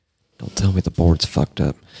tell me the board's fucked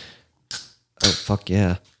up. Oh, fuck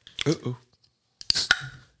yeah. Uh-oh.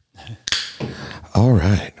 All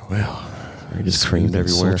right. Well, You just screamed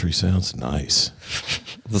everywhere. Sultry sounds nice.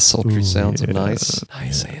 The sultry sounds are nice.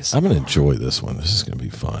 Nice. I'm going to enjoy this one. This is going to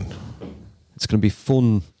be fun. It's going to be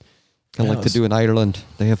fun. Kind of like they do in Ireland.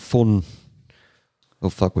 They have fun. Oh,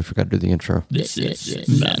 fuck. We forgot to do the intro. This is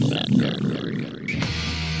Metal Nerd.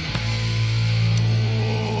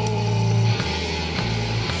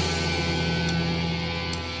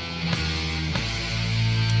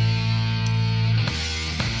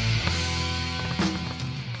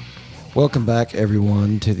 Welcome back,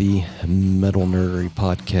 everyone, to the Metal Nerdery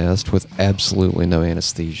podcast with absolutely no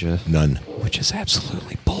anesthesia. None. Which is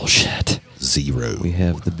absolutely bullshit. Zero. We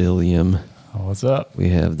have the Billiam. Oh, what's up? We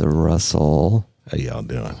have the Russell. How y'all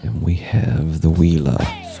doing? And we have the Wheeler.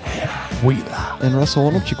 Wheeler. And Russell,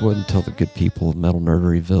 why don't you go ahead and tell the good people of Metal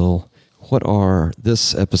Nerderyville what are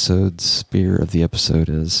this episode's beer of the episode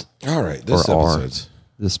is? All right. This episode's...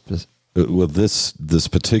 This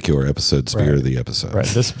particular episode's beer of the episode. Right.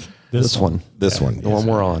 This one. This one. The one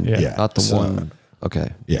we're on. Yeah. Not the one. Okay.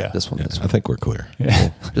 Yeah. This one. Yeah. This I one. think we're clear.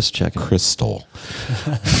 Yeah. Just checking. Crystal.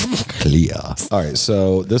 Clear. All right.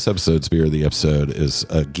 So this episode's beer of the episode is,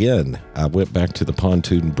 again, I went back to the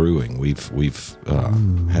Pontoon Brewing. We've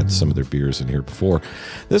had some of their beers in here before.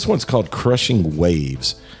 This one's called Crushing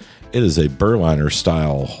Waves. It is a Berliner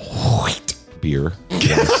style wheat beer.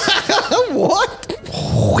 What?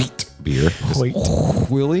 Wheat beer. Wait.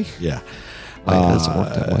 Willie? Yeah. It doesn't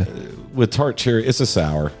work that way. With tart cherry, it's a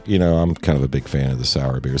sour. You know, I'm kind of a big fan of the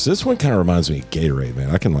sour beers. This one kind of reminds me of Gatorade,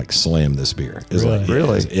 man. I can like slam this beer. It's Really? like,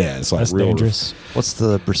 Really? It's like That's real dangerous. What's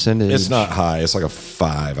the percentage? It's not high. It's like a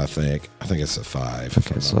 5, I think. I think it's a 5.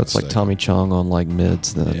 Okay, so it's like Tommy Chong on like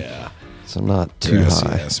mids then. Yeah. So not too Yes,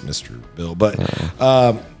 high. yes, Mr. Bill. But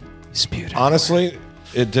Disputed. honestly,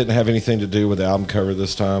 it didn't have anything to do with the album cover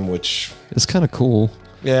this time, which, It's kind of cool.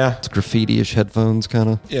 yeah. It's graffiti-ish headphones, kind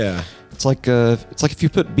of. Yeah. It's like if you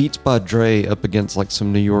put Beats by Dre up against like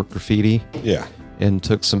some New York graffiti Yeah. and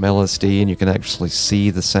took some LSD, and you can actually see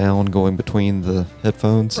the sound going between the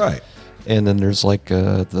headphones. Right. And then there's like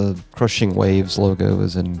the Crushing Waves logo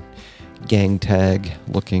is in gang tag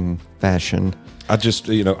looking fashion. I just,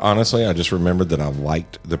 honestly, I just remembered that I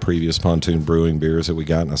liked the previous Pontoon Brewing beers that we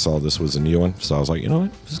got, and I saw this was a new one. So I was like, you know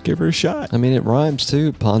what? Let's give her a shot. I mean, it rhymes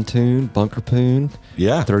too. Pontoon, Bunker Poon.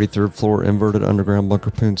 Yeah. 33rd floor inverted underground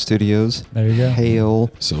Bunker Poon Studios. There you go.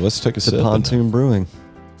 Hail So let's take a to sip. Pontoon Brewing.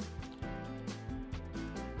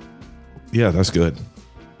 Yeah, that's good.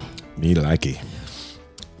 Me likey.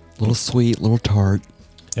 Little sweet, little tart.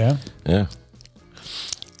 Yeah. Yeah.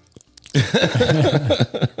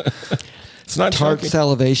 It's not Tart chunky.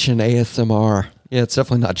 salivation ASMR. Yeah, it's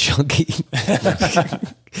definitely not chunky.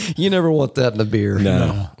 You never want that in a beer.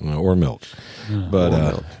 No, or milk.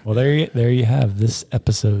 But Well, there you have this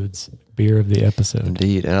episode's beer of the episode.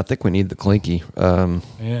 Indeed, and I think we need the clinky.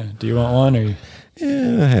 Yeah. Do you want one or?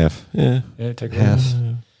 yeah, half. Yeah, Yeah, take Half.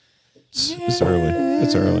 one. it's early.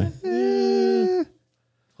 It's early.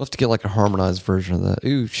 We'll have to get like a harmonized version of that.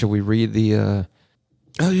 Ooh, should we read the Oh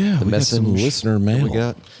yeah, the we got some message listener that mail. we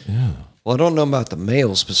got? Yeah. Well, I don't know about the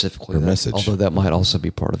mail specifically, Or message. although that might also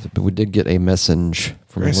be part of it. But we did get a message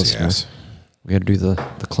from a listener. Gracias. We had to do the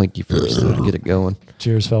clinky first though, to get it going.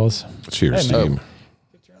 Cheers, fellas. Cheers, Hey, team.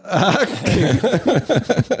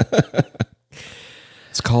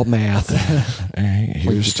 It's called math. All right,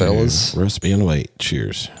 here's to fellas. Russ being late.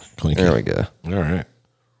 Cheers. Clinky. There we go. All right.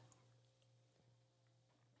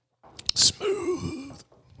 Smooth.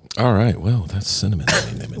 All right. Well, that's cinnamon.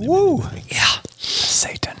 Woo. Yeah.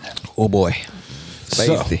 Satan. Oh boy.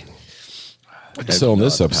 So, so on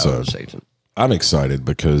this episode, I'm excited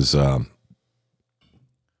because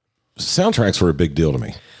soundtracks were a big deal to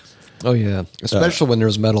me. Oh yeah, especially when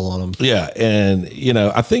there's metal on them. Yeah, and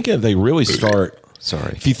I think they really start.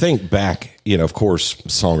 Sorry. If you think back, of course,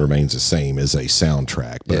 Song Remains the Same as a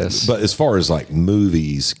soundtrack. But, Yes. but as far as like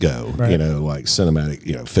movies go, Right. like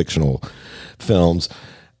cinematic, fictional films,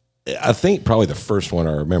 I think probably the first one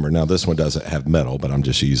I remember. Now this one doesn't have metal, but I'm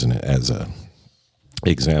just using it as a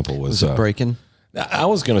example. Was Was it Breaking? I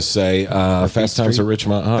was going to say Fast Times at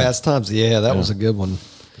Ridgemont High. Fast Times. Yeah, that was a good one.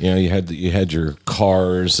 You had your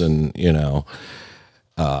cars, and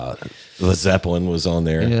the Zeppelin was on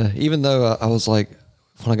there. Yeah, even though I was like,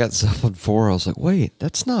 when I got Zeppelin 4, I was like, wait,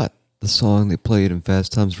 that's not the song they played in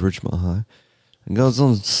Fast Times at Ridgemont High. It goes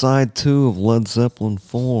on side 2 of Led Zeppelin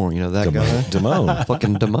 4. You know that guy? Damone.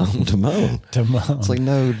 Fucking Damone. Damone. It's like,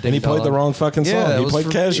 no. And he played the wrong fucking song. Yeah, He played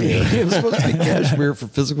Kashmir. It was supposed to be Kashmir for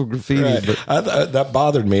physical graffiti. Right. But That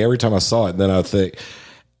bothered me every time I saw it. And then I think,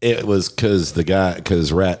 It was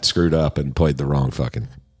because Rat screwed up and played the wrong fucking.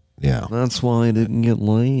 Yeah. That's why he didn't get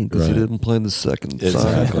laid, because he Right. didn't play the second side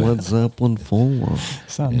Exactly. of Led Zeppelin 4.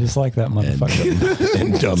 Sound just like that motherfucker.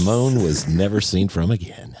 And Damone was never seen from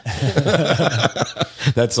again.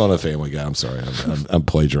 That's on a Family Guy. I'm sorry, I'm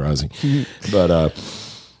plagiarizing, but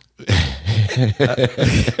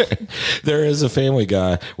there is a Family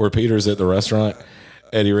Guy where Peter's at the restaurant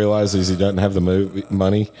and he realizes he doesn't have the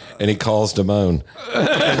money, and he calls Damone,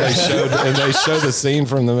 and they show the scene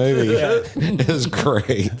from the movie. It was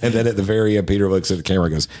great. And then at the very end, Peter looks at the camera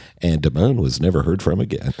and goes, "And Damone was never heard from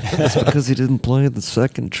again." That's because he didn't play the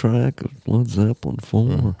second track of Led Zeppelin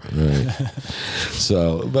 4. Right.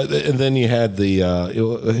 So, and then you had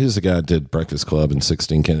who's the guy that did Breakfast Club and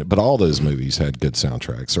 16 Candles, but all those movies had good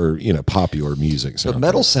soundtracks, or popular music soundtracks. The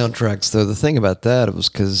metal soundtracks, though, the thing about that, it was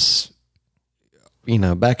because,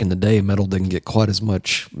 back in the day, metal didn't get quite as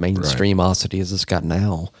much mainstreamosity as it's got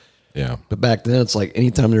now. Yeah. But back then, it's like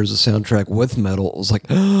anytime there's a soundtrack with metal, it was like,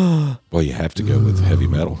 Well, you have to go with heavy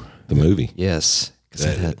metal, the movie. yes, because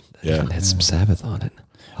it had some Sabbath on it.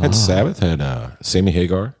 Had Sabbath, had Sammy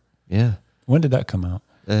Hagar, Yeah. When did that come out?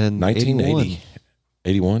 And 1980.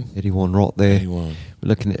 81? 81 right there. 81. We're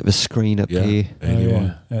looking at the screen up Yeah. here.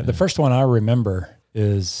 81. The first one I remember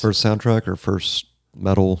is First soundtrack or first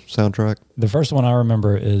metal soundtrack?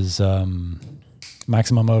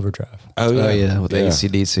 Maximum Overdrive. Oh, yeah. With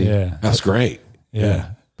AC/DC. Yeah. That's great.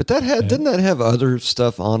 Yeah. But didn't that have other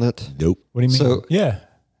stuff on it? Nope. What do you mean? So- yeah.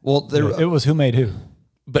 Well, It was Who Made Who.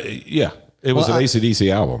 But yeah, it was Well, an AC/DC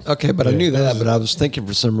album. okay, but I knew that, but I was thinking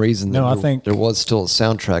for some reason No, I think- there was still a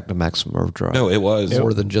soundtrack to Maximum Overdrive. No, it was.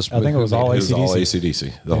 more than just I think it was all It was all AC/DC.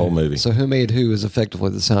 AC/DC, the whole movie. So Who Made Who is effectively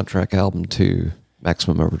the soundtrack album to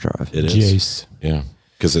Maximum Overdrive. It is. Jace. Yeah.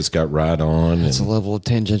 Because it's got Ride On. It's a level of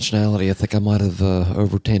tangentiality I think I might have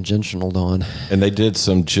over tangentialed on. And they did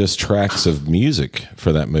some just tracks of music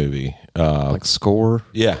for that movie. Like score.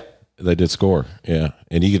 Yeah, they did score. Yeah,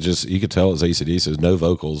 and you could tell it was AC/DC. There's no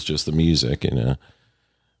vocals, just the music, and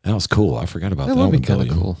that was cool. I forgot about that. That would be one, kind of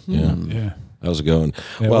Billy. cool. Yeah, Yeah. that was a good one.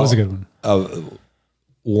 It was a good one.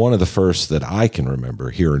 One of the first that I can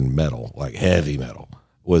remember hearing metal, like heavy metal,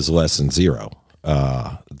 was Less Than Zero,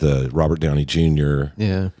 the Robert Downey Jr.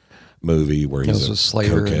 Yeah. movie where That he's was a with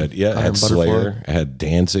Slayer cokehead. and Yeah, it Iron had Butterfly. Slayer, it had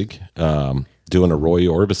Danzig, doing a Roy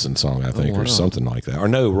Orbison song, I think, or something like that. Or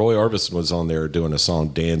no, Roy Orbison was on there doing a song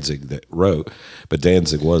Danzig that wrote, but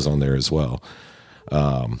Danzig was on there as well.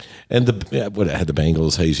 And it had the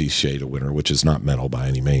Bangles Hazy Shade of Winter, which is not metal by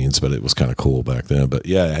any means, but it was kind of cool back then. But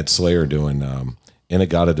yeah, it had Slayer doing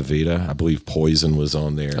Inagata Devita. I believe Poison was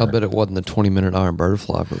on there. I bet it wasn't the 20-minute Iron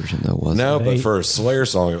Butterfly version, though, was No, it? but for a Slayer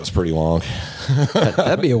song, it was pretty long.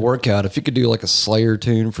 That'd be a workout. If you could do like a Slayer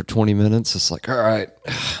tune for 20 minutes, it's like, all right.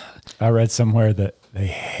 I read somewhere that they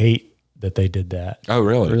hate that they did that. Oh,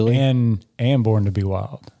 really? And Born to Be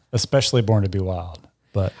Wild, especially Born to Be Wild.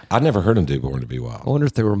 But I never heard him do Born to Be I Wild. wonder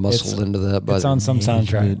if they were muscled into that. it's on some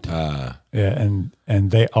soundtrack. Yeah,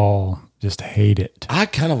 and they all just hate it. I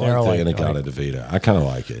kind of like They're the like- Inagata Devita. I kind of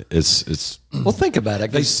like it. It's Well, think about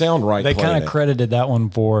it. they 'cause sound right. They playing kind it. of credited that one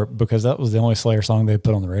because that was the only Slayer song they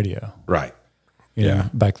put on the radio. Right. you know, Yeah.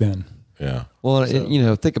 back then. Yeah. Well,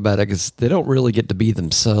 think about it, because they don't really get to be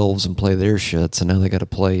themselves and play their shit. So now they got to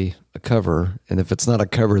play a cover, and if it's not a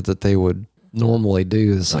cover that they would normally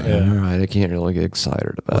do, it's like, all right, I can't really get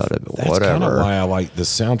excited about it. But That's kind of whatever. why I like the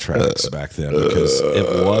soundtracks back then, because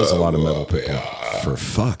it was a lot of metal people. For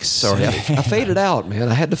fuck's Sorry, I sake. faded out, man.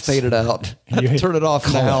 I had to fade it out. I had to turn it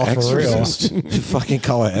off now. for real. Exorcist. You fucking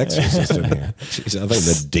call it exorcist in here. Jeez, I think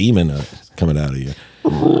the demon coming out of you.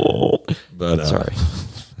 But Sorry.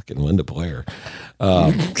 fucking Linda Blair.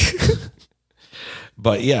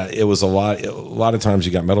 But yeah, it was a lot of times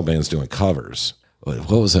you got metal bands doing covers. What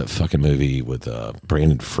was that fucking movie with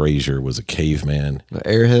Brandon Fraser was a caveman?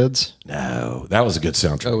 Airheads. No, that was a good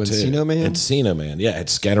soundtrack. Oh, too. Encino Man? Encino Man. Yeah, it had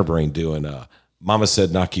Scatterbrain doing Mama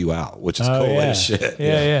Said Knock You Out, which is cool as shit.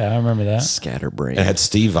 Yeah, I remember that. Scatterbrain. It had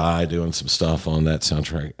Steve Vai doing some stuff on that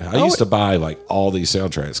soundtrack. I used to buy like all these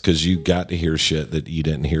soundtracks because you got to hear shit that you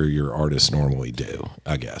didn't hear your artists normally do,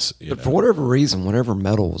 I guess. But for whatever reason, whenever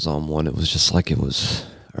metal was on one, it was just like it was,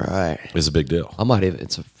 all right. It's a big deal.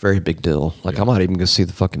 It's a very big deal. Like, I might even go see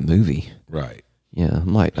the fucking movie. Right. Yeah,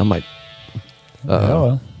 I might.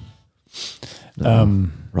 Oh, well.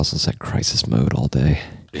 Russell's at crisis mode all day.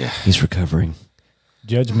 Yeah. He's recovering.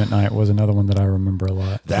 Judgment Night was another one that I remember a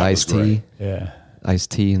lot. That was Ice-T. great. Yeah.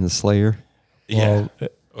 Ice-T and the Slayer. Yeah.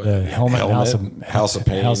 Well, the helmet, House of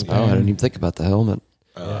Pain. House of Oh, I Pain. didn't even think about the helmet.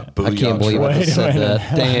 I can't believe I just said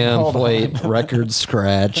that. Damn, wait, record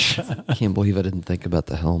scratch. Can't believe I didn't think about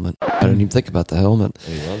the helmet. I didn't even think about the helmet.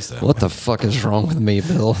 He loves that. What the fuck is wrong with me,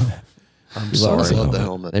 Bill? I'm sorry. love The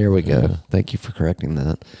helmet. There we go. Thank you for correcting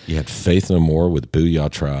that. You had Faith No More with Booyah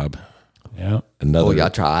Tribe. Yeah. Another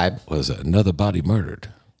Booyah Tribe. was Another Body Murdered.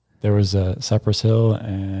 There was Cypress Hill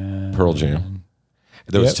and Pearl Jam.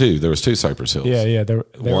 There was two. There was two Cypress Hills. Yeah.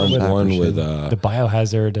 One with the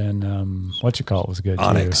Biohazard and what you call it was good.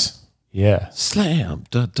 Onyx. Too. Yeah. Slam.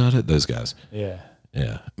 Those guys. Yeah.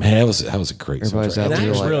 Yeah, man, that was a great Everybody's soundtrack. out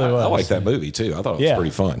there like, I like that movie too. I thought it was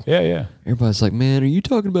pretty fun. Yeah. everybody's like, man, are you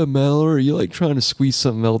talking about metal, or are you like trying to squeeze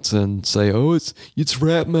something else in and say, oh, it's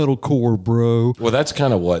rap metalcore, bro? Well, that's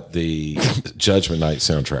kind of what the Judgment Night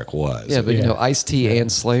soundtrack was. Yeah, but you know, Ice-T and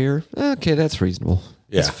Slayer. Okay, that's reasonable.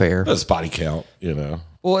 That's fair. That's body count,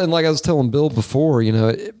 Well, and like I was telling Bill before,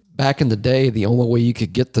 back in the day, the only way you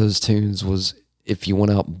could get those tunes was if you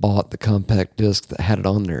went out and bought the compact disc that had it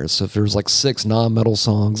on there. So if there was like 6 non-metal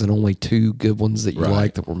songs and only 2 good ones that you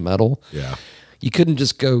liked that were metal, you couldn't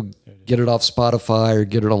just go get it off Spotify or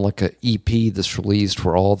get it on like a EP that's released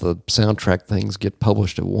where all the soundtrack things get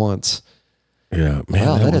published at once. Yeah, man.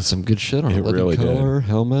 Wow, that had some good shit on it. Living really Color,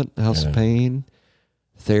 Helmet, House of Pain,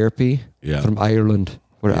 Therapy from Ireland,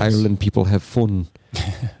 where Ireland people have fun.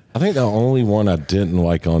 I think the only one I didn't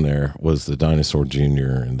like on there was the Dinosaur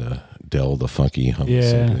Jr. and the Dell the Funky Homo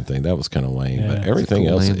Sapien thing. That was kind of lame. But everything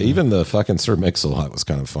else, even the fucking Sir Mix-a-Lot was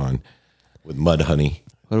kind of fun with Mudhoney.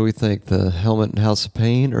 What do we think? The Helmet and House of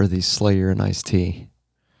Pain or the Slayer and Ice-T?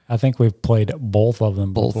 I think we've played both of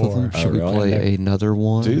them Both before. of them? Should we play another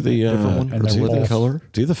one? Do the different one? and Or they're Living both- Color?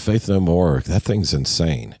 Do the Faith No More. That thing's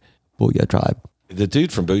insane. Booyah Tribe. The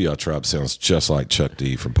dude from Booyah Tribe sounds just like Chuck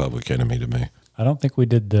D from Public Enemy to me. I don't think we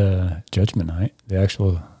did the Judgment Night, the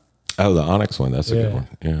actual. Oh, the Onyx one. That's a good one.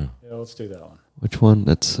 Yeah. Yeah, let's do that one. Which one?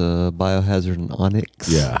 That's Biohazard and Onyx.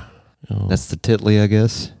 Yeah. That's the Titley, I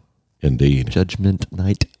guess. Indeed. Judgment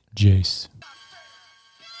Night. Jace.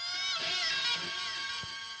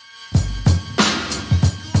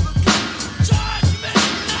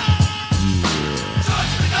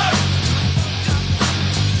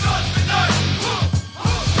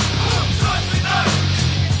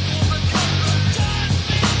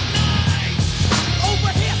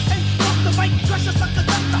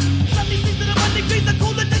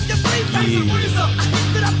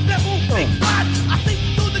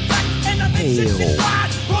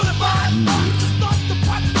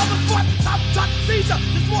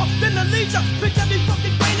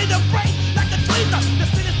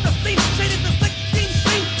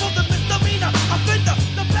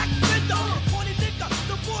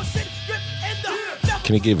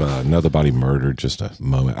 Can you give Another Body Murdered just a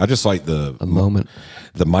moment? I just like the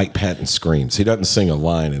Mike Patton screams. He doesn't sing a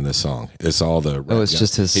line in this song. It's all the it's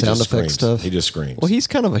just his sound effects stuff. He just screams. Well, he's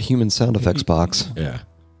kind of a human sound effects box. Yeah.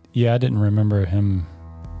 Yeah, I didn't remember him.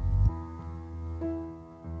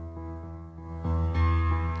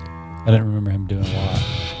 I didn't remember him doing a lot.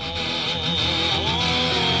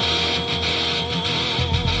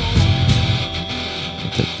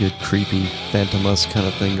 That good creepy Phantomus kind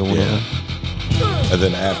of thing going on. And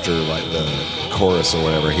then after like the chorus or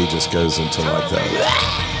whatever, he just goes into like the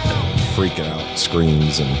freaking out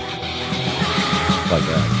screams and like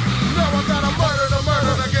that. Now I got a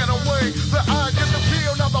murder to get away. The I get the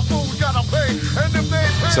kill, now the fool's gotta pay. And if they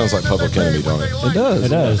pay, Sounds like Public Enemy, don't it? It does. It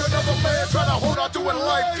does. Another man trying to hold on to it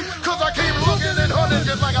life. Cause I keep looking and hunting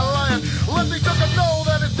just like a lion. Let me take a know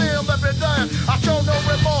that it's them that been dying. I show no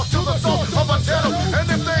remorse to the soul of a channel. And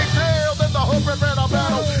if they tell, then the hope and ran a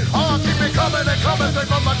battle. I'll keep it coming and coming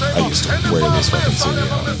from my table. I used to wear this fucking CD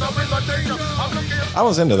out. I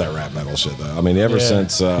was into that rap metal shit though. I mean, ever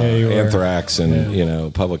since you were. Anthrax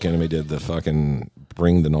and Public Enemy did the fucking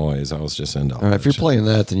Bring the Noise, I was just into all All right, that if you're shit. playing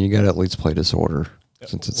that, then you got to at least play Disorder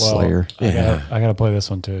since it's Slayer. I gotta play this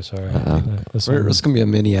one too. Sorry. This one- It's going to be a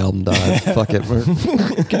mini album dive. Fuck it. We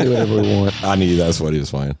can do whatever we want. I knew that's what he was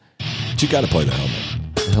playing. But you got to play the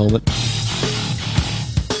Helmet. The Helmet.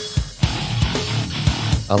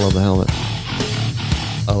 I love the Helmet.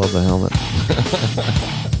 I love the Helmet.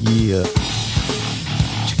 Yeah.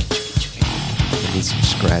 I need some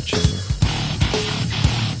scratching.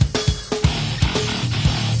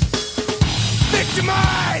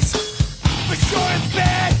 Victimize, but you're in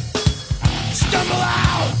bed. Stumble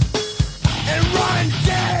out and run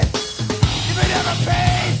dead. If it ever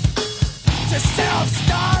paid to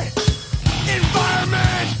self-start,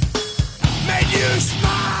 environment made you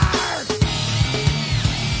smart.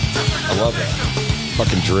 I love that.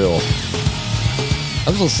 Fucking drill. I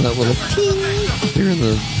was listening to that little ting here in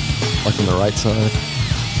the, like on the right side.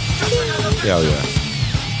 Yeah, yeah.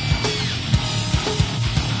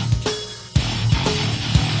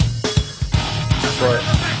 for it.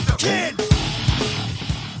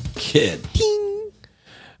 Kid.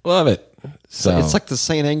 Love it. So It's like the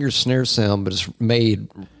St. Anger snare sound, but it's made,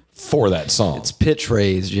 for that song. it's pitch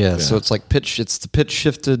raised, yeah. So it's like pitch, it's the pitch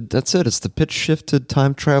shifted, that's it. It's the pitch shifted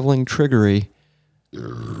time traveling triggery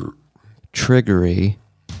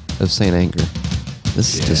of St. Anger.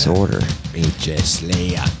 This is Disorder. Major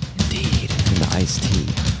Slayer. Indeed. And the iced tea.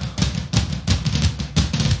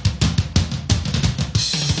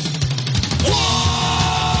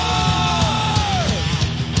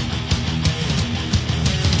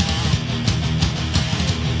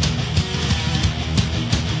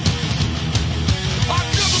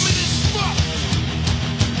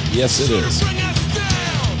 Yes, it is.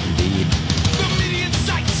 Indeed.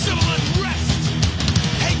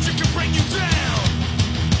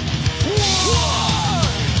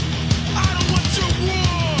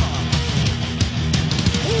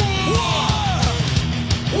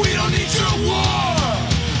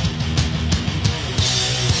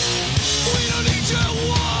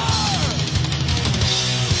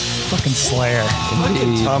 Fucking Slayer.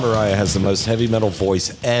 Fucking Tom Araya has the most heavy metal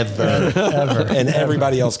voice ever. And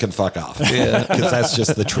everybody else can fuck off. Yeah. Because that's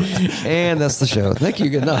just the truth. And that's the show. Thank you.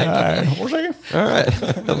 Good night. All right.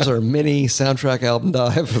 That was our mini soundtrack album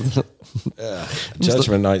dive.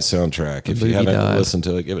 Judgment Night soundtrack. If you movie haven't dive. listened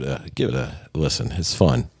to it, give it a listen. It's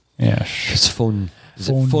fun. Yeah. It's fun. Is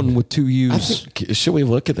it fun with two U's? I think, should we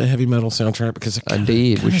look at the heavy metal soundtrack? Because it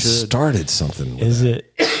Indeed, we kinda should. started something. With Is that.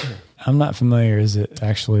 it? I'm not familiar. Is it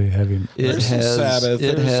actually heavy? It There's some has Sabbath,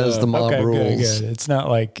 it there's, has the mob Okay, rules. good. It's not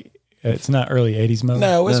like it's not early '80s metal.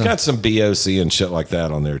 No, it's got some BOC and shit like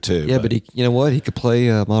that on there too. Yeah, but he, you know what? He could play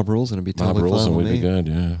Mob Rules and it'd be Mob totally Rules fine and with we'd be me. good.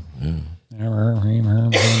 Yeah. Yeah.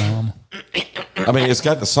 I mean, it's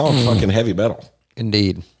got the song fucking heavy metal.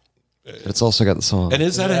 Indeed. But it's also got the song. And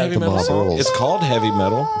is that a heavy the metal Mob song? Rules. It's called heavy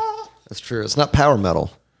metal. That's true. It's not power metal.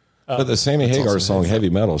 But the Sammy Hagar song, Heavy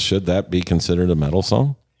Metal, should that be considered a metal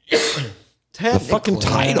song? The fucking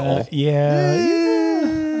title.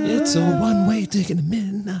 It's a one-way ticket to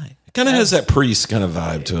midnight. It kind of has that Priest kind of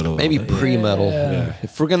vibe to it a little Maybe bit. pre-metal.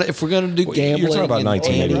 If we're gonna do gambling, You're talking about and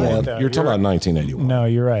 1981. Yeah, You're talking about 1981. No,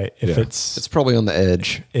 you're right. If Yeah. it's probably on the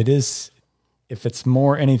edge. it is, if it's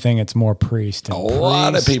more anything, it's more Priest. And A lot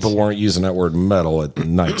of Priest- people weren't using that word metal at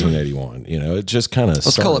 1981. You know, it just kind of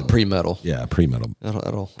Let's call it pre-metal. Yeah, pre-metal.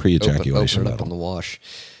 That'll Pre-ejaculation open it up metal. on the wash.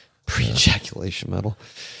 Pre-ejaculation metal.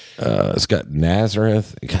 It's got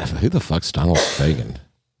Nazareth. God, who the fuck's Donald Fagen?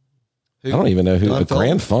 I don't even know who. Don The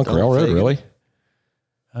Grand Funk Donald Railroad, Fagen. really?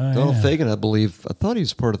 Donald Fagen, I believe. I thought he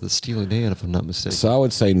was part of the Steely Dan, if I'm not mistaken. So I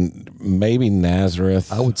would say maybe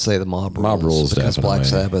Nazareth. I would say the Mob Rules. Mob Rules, because Black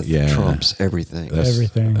definitely. Sabbath Yeah. trumps everything.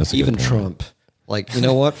 Everything. That's a Even good point. Trump. Like, you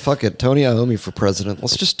know what? Fuck it. Tony Iommi for president.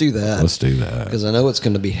 Let's just do that. Let's do that. Because I know it's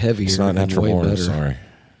going to be heavier. It's not and natural way born. better. Sorry.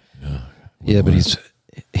 Yeah, but he's.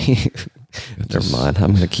 Never mind.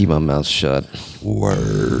 I'm going to keep my mouth shut.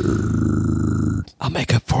 Word. I'll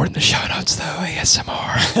make up for it in the show notes, though.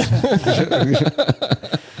 ASMR.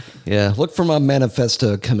 Yeah, look for my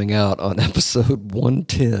manifesto coming out on episode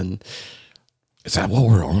 110. Is that what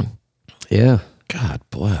we're on? Yeah. God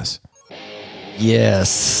bless.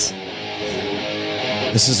 Yes.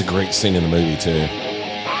 This is a great scene in the movie too.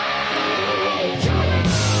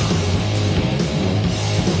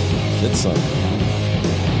 It's something.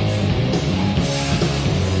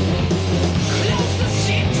 Close the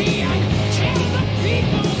city and tell the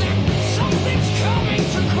people that something's coming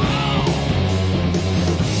to call.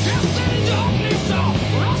 Death and darkness are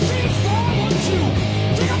rushing forward to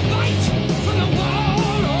take a bite from the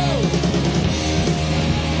wall.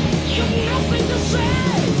 You've nothing to say.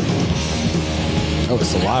 Oh,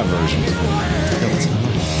 it's the live version.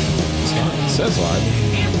 It says live.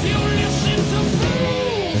 If you listen to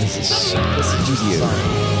fools, This is studio.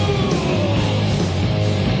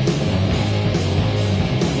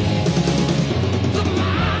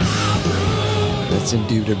 That's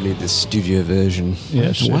indubitably the studio version.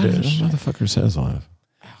 Yes, Why it does is. motherfucker says live?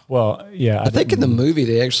 Well, yeah. I think in the movie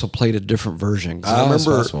they actually played a different version. 'Cause I Oh, that's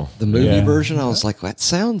remember possible. the movie Yeah. version. I was like, that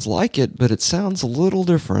sounds like it, but it sounds a little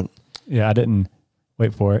different. Yeah, I didn't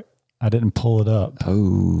wait for it. I didn't pull it up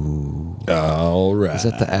Oh, All right. is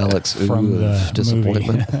that the Alex from Ooh the of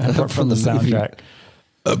disappointment movie. from the movie? soundtrack.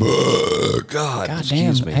 God, God damn!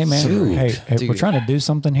 excuse me. Hey man, Dude, hey, we're dude. trying to do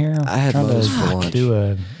something here. I had trying Moe's to for lunch. do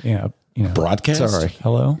a you know broadcast? Sorry.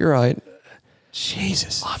 Hello. You're right.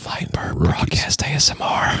 Jesus. Online broadcast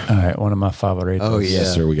ASMR. All right, one of my favorites. Oh yeah,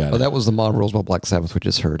 Yes, sir, we got Oh, it. that was the Mob Rules by Black Sabbath we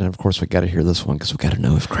just heard, and of course we got to hear this one because we got to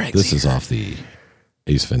know if Craig's This is here. off the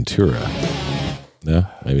Ace Ventura. No,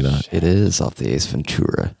 maybe not. It is off the Ace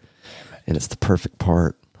Ventura, and it's the perfect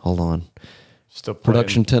part. Hold on. Still playing.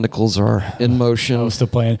 Production tentacles are in motion. Still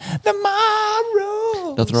playing the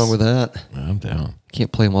Morrows. Nothing wrong with that. I'm down.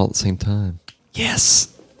 Can't play them all at the same time. Yes.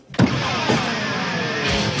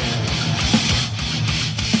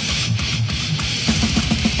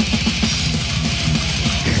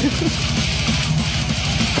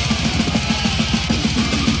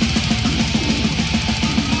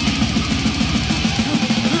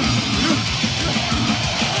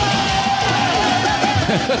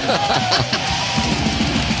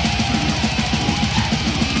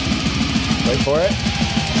 Wait for it.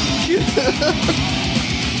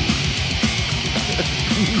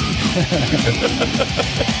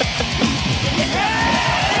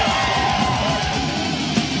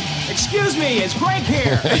 Excuse me, it's Greg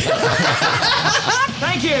here.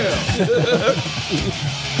 Thank you.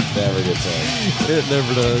 Never gets old. It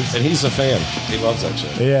never does. And he's a fan. He loves that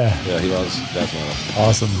shit. Yeah. Yeah, he loves definitely.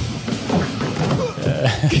 Awesome.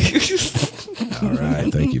 All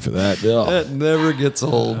right, thank you for that, Bill. It never gets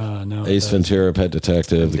old. No. Ace Ventura, Pet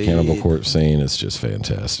Detective, the Indeed. Cannibal Corpse scene. It's just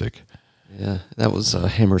fantastic. Yeah, that was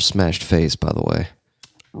Hammer Smashed Face, by the way.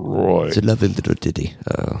 Right. It's a lovely little ditty.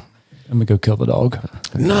 Oh. Let me go kill the dog.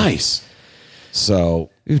 Nice. So,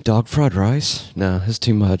 Ooh, dog fried rice? No, it's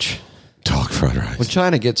too much. dog fried When rice.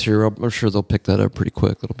 China gets here, I'm sure they'll pick that up pretty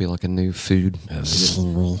quick. It'll be like a new food.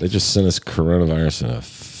 They just sent us coronavirus and a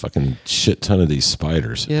fucking shit ton of these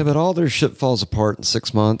spiders. Yeah, but all their shit falls apart in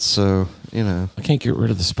 6 months, so, you know. I can't get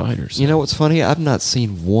rid of the spiders. You know what's funny? I've not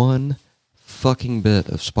seen one fucking bit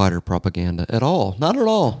of spider propaganda at all. Not at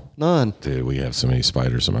all. None. Dude, we have so many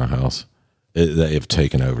spiders in my house. They have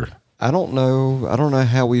taken over. I don't know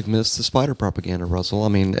how we've missed the spider propaganda, Russell. I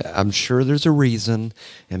mean, I'm sure there's a reason,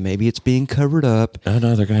 and maybe it's being covered up, Oh,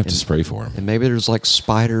 no, they're going to have to spray for them. and maybe there's like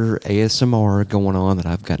spider ASMR going on that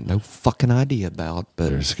I've got no fucking idea about, but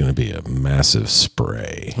There's going to be a massive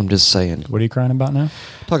spray. I'm just saying. What are you crying about now?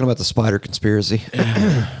 Talking about the spider conspiracy.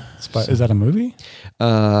 Is that a movie?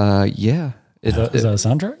 Yeah. Is that a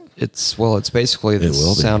soundtrack? It's basically the It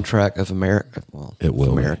will be. soundtrack of America. Well, It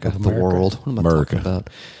will be. America, Of the America. world. What am I America. talking about?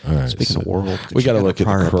 All right, Speaking so of world, we got to check out look at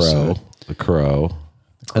our the prior crow. episode. The crow.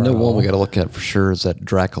 I know one we got to look at for sure is that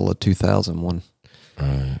Dracula 2000 one.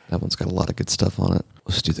 That one's got a lot of good stuff on it.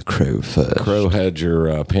 Let's do the crow first. Crow had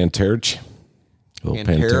your Panterge. Little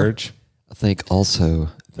Pantera? Panterge. I think also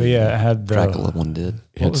But yeah, it had the Dracula one did.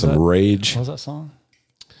 Had was some that? rage. What was that song?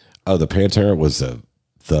 Oh, the Pantera was the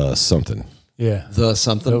something. Yeah. The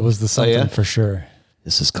something. It was the something Oh, yeah? for sure.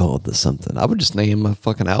 This is called the something. I would just name my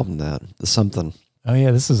fucking album that. The something. Oh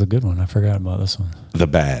yeah, this is a good one. I forgot about this one. The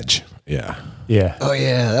Badge. Yeah. Yeah. Oh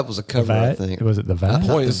yeah, that was a cover. I Vat? think. Was it the Vat?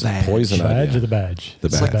 Poison. Badge. Poison Badge idea. or the badge? The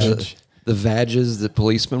It's like badge. the badges that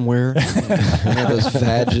policemen wear. You know, those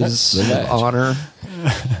badges of badge. honor.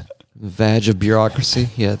 Badge of bureaucracy.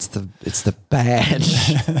 Yeah, it's the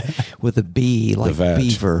badge with a B like vag.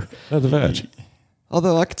 beaver. Oh, the Badge.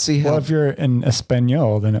 Although I could see how Well, if you're in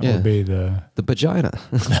Espanol, then it Yeah. would be the. the vagina.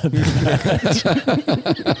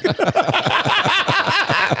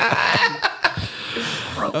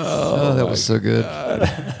 Oh, that was so good.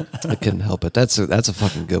 I couldn't help it. That's a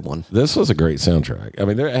fucking good one. This was a great soundtrack. I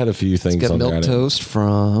mean, there had a few things Got on milk there. toast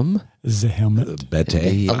from. The helmet.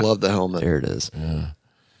 Bete. I love the helmet. There it is.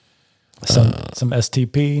 Some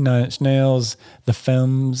STP, Nine Inch Nails, the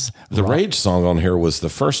Femmes. The Rage song on here was the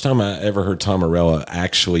first time I ever heard Tom Morello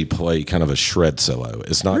actually play kind of a shred solo.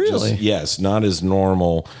 It's not Really? just, yes, not his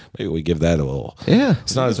normal. Maybe we give that a little. Yeah.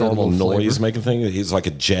 It's not his Give that a normal little flavor. noise making thing. He's like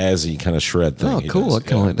a jazzy kind of shred thing. Oh, he cool. does. I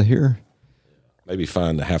kind of Yeah. like to hear. Maybe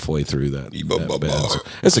find halfway through that band.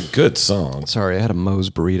 It's a good song. Sorry, I had a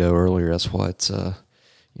Moe's burrito earlier. That's why it's,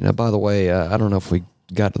 by the way, I don't know if we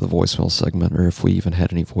got to the voicemail segment or if we even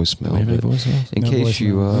had any voicemail. have any but voicemails? In No case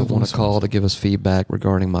you voicemail. No want to call to give us feedback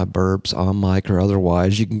regarding my burps on mic or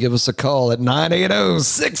otherwise, you can give us a call at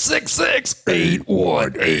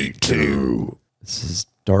 980-666-8182. This is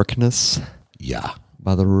Darkness Yeah.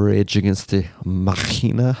 by the Rage Against the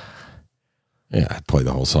Machina. Yeah, I'd play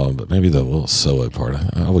the whole song, but maybe the little solo part,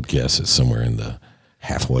 I would guess it's somewhere in the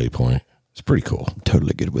halfway point. It's pretty cool.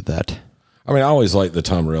 Totally good with that. I mean, I always liked the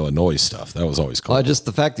Tom Morello noise stuff. That was always cool. Just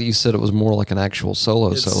the fact that you said it was more like an actual solo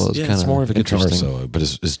is kind it's of more of a guitar interesting. solo, but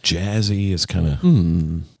it's jazzy. It's kind of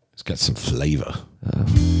it's got some flavor.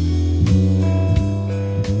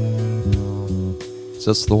 Is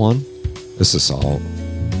this the one? This is all.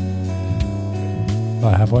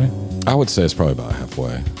 About halfway. I would say it's probably about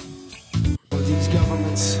halfway. These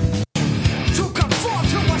governments. To conform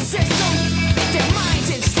to a system, their minds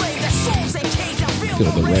enslaved, their souls encaged. I feel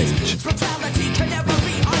Feel the the rage. rage. Brutality can never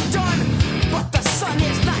be undone, but the sun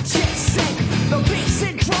is not yet set. The bass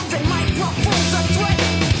and drums and microphones are threat.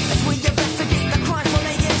 As we investigate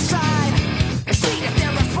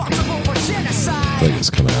is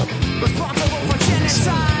coming up. Responsible for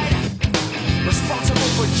genocide. Responsible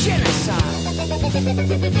for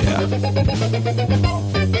genocide.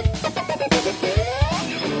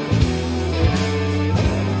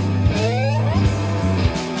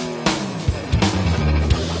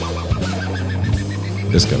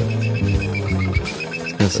 It's coming.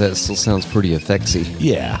 Because that still sounds pretty effectsy.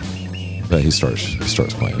 Yeah. But he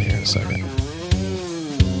starts playing here in a second.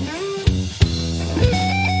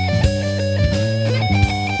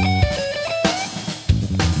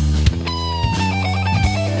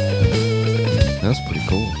 That's pretty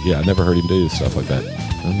cool. Yeah, I never heard him do stuff like that.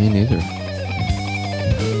 Me neither.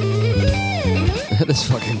 That is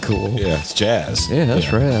fucking cool. Yeah, it's jazz. Yeah,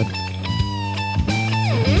 that's rad.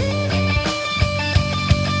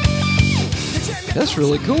 That's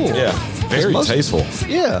really cool. Yeah, very most- tasteful.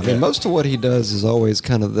 Yeah, I mean, most of what he does is always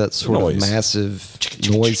kind of that sort Noise. of massive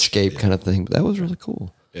noisescape kind of thing. But that was really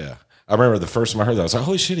cool. Yeah. I remember the first time I heard that, I was like,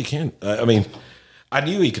 holy shit, he can. I mean, I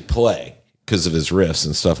knew he could play because of his riffs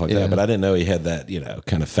and stuff like Yeah. that, but I didn't know he had that,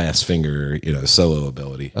 kind of fast finger, solo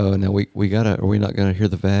ability. Oh, now we gotta. Are we not gonna hear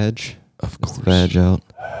the vag? Of Is course. the vag out.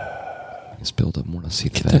 It's build up more to see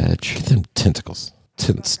the vag. Get them tentacles.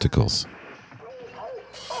 Tentacles.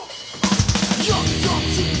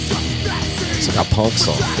 It's like a punk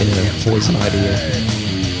song. Yeah, Poison Idea.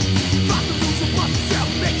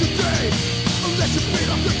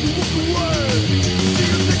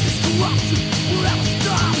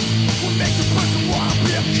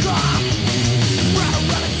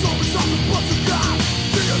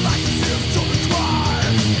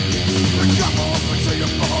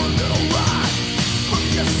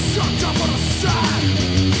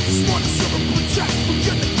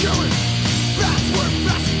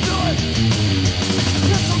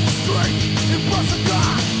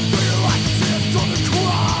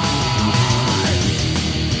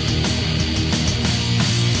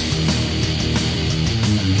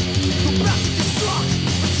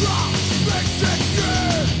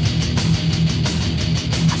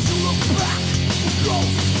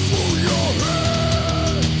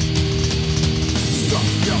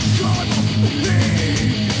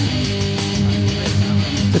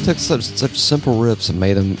 They took such simple riffs and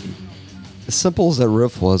made them as simple as that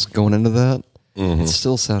riff was going into that. It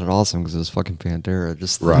still sounded awesome because it was fucking Pantera.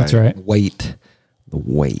 Just Right. That's right. the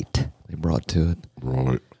weight they brought to it.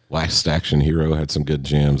 Right. Last Action Hero had some good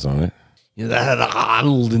jams on it. Yeah, that had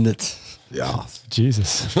Arnold in it. Yeah.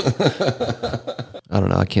 Jesus. I don't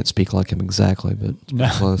know. I can't speak like him exactly, but it's pretty No.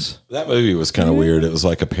 close. That movie was kind of weird. It was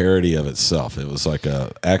like a parody of itself. It was like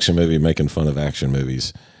a action movie making fun of action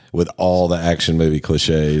movies with all the action movie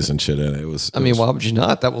cliches and shit in it. It was. I mean, why would you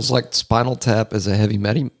not? That was like Spinal Tap as a heavy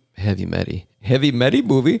medi movie. You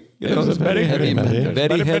know, was a Betty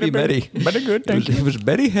very good, thank you. It was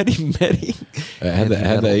Betty Heady Medi. It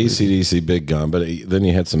had the AC/DC Big Gun, but then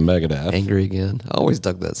you had some Megadeth. Angry Again. I always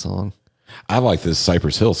dug that song. I like this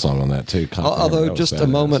Cypress Hill song on that too. Although That was just a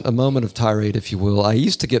badass. moment of tirade, if you will. I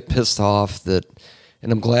used to get pissed off that,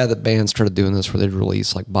 and I'm glad that bands started doing this where they'd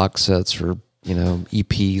release like box sets or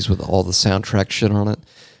EPs with all the soundtrack shit on it.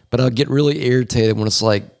 But I'd get really irritated when it's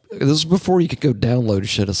like, this is before you could go download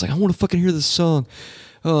shit. It's like, I want to fucking hear this song.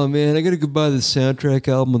 Oh man, I gotta go buy the soundtrack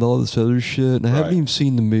album with all this other shit, and I haven't Right. even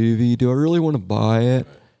seen the movie. Do I really want to buy it?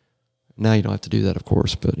 Now you don't have to do that, of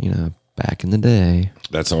course, but back in the day.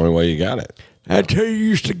 That's the only way you got it. That's how you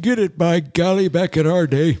used to get it, by golly, back in our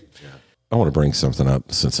day. I want to bring something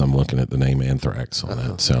up since I'm looking at the name Anthrax on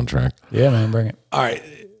that soundtrack. Yeah, man, bring it. All right.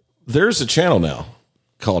 There's a channel now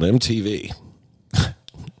called MTV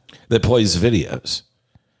that plays videos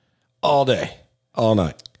all day, all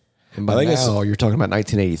night. And by I think it's- now, you're talking about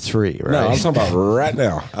 1983, right? No, I'm talking about right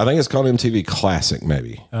now. I think it's called MTV Classic,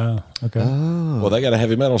 maybe. Oh, okay. Well, they got a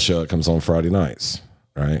heavy metal show that comes on Friday nights,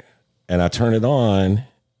 right? And I turn it on.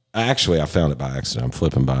 Actually, I found it by accident. I'm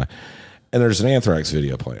flipping by. And there's an Anthrax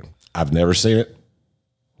video playing. I've never seen it.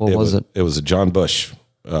 What was it? It was a John Bush,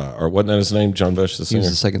 or wasn't that his name? John Bush, the He singer? was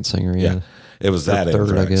the second singer, yeah. Yeah. It was that Third,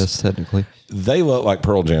 I Anthrax. guess, technically. They look like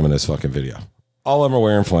Pearl Jam in this fucking video. All of them are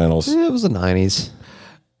wearing flannels. Yeah, it was the 90s.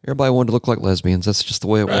 Everybody wanted to look like lesbians. That's just the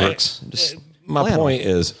way it Right. works. Just My flannel. point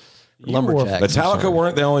is, Lumberjacks. I'm Metallica sorry.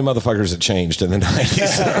 weren't the only motherfuckers that changed in the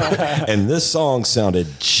 90s. And this song sounded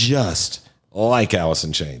just like Alice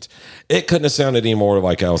in Chains. It couldn't have sounded any more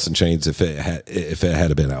like Alice in Chains if it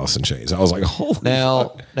had been Alice in Chains. I was like, holy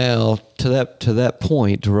Now, fuck. to that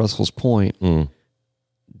point, to Russell's point,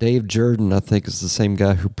 Dave Jordan, I think, is the same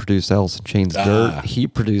guy who produced Alice in Chains' Dirt. He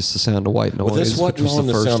produced The Sound of White Noise. Well, this which was wasn't the on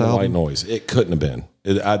the first Sound of album. White Noise. It couldn't have been.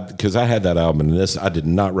 Because I had that album, and I did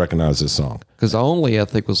not recognize this song. Because Only, I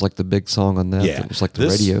think, was like the big song on that. Yeah. It was like the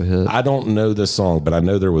radio hit. I don't know this song, but I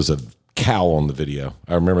know there was a cow on the video.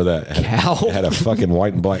 I remember that. Cow? It had a fucking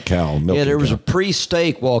white and black cow. Yeah, there was a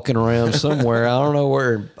pre-steak walking around somewhere. I don't know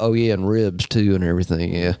where. Oh, yeah, and ribs, too, and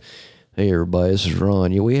everything. Yeah. Hey, everybody, this is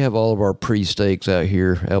Ron. Yeah, we have all of our pre-steaks out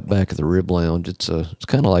here, out back at the Rib Lounge. It's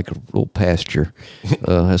kind of like a little pasture.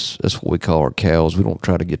 That's what we call our cows. We don't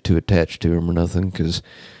try to get too attached to them or nothing because,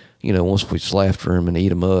 you know, once we slaughter them and eat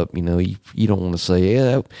them up, you know, you don't want to say,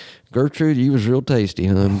 yeah, Gertrude, you was real tasty,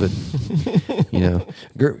 hon. But, you know,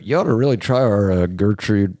 you ought to really try our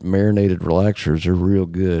Gertrude marinated relaxers. They're real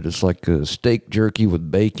good. It's like a steak jerky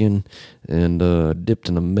with bacon and dipped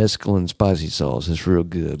in a mescaline spicy sauce. It's real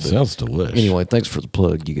good. But Sounds delicious. anyway, thanks for the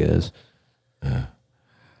plug, you guys. I'm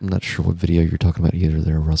not sure what video you're talking about either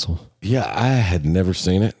there, Russell. Yeah, I had never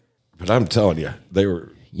seen it, but I'm telling you,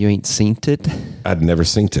 You ain't seen it? I'd never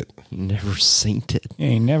seen it. You never seen it? You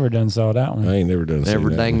ain't never done saw that one. I ain't never done Never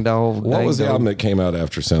seen that dang one. dog. What dang was the dog. album that came out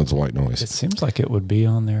after Sounds of White Noise? It seems like it would be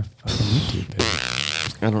on their fucking YouTube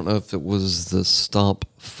page. I don't know if it was the Stomp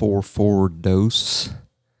 4/4 Dose.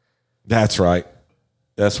 That's right.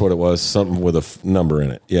 That's what it was. Something with a number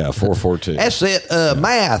in it. Yeah, 442. That's it.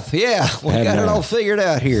 Math. Yeah, we Had got it math. all figured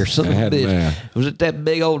out here. Son of a Had bitch. math. Was it that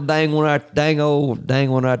big old dang one right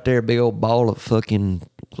there? Big old ball of fucking,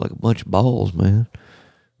 like a bunch of balls, man.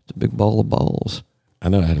 It's a big ball of balls. I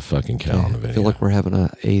know I had a fucking cow on the I video. feel like we're having a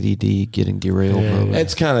ADD getting derailed moment.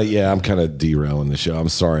 It's kind of, I'm kind of derailing the show. I'm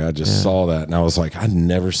sorry. I just saw that and I was like, I'd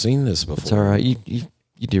never seen this before. It's all right.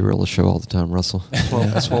 You derail the show all the time, Russell.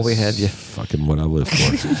 That's why we have you. Fucking what I live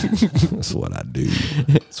for. That's what I do.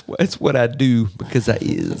 It's what I do because I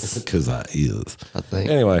is. Because I is. I think.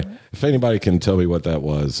 Anyway, if anybody can tell me what that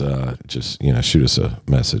was, just, shoot us a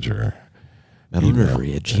message or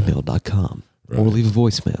metalnerdery@gmail.com or leave a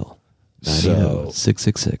voicemail. So-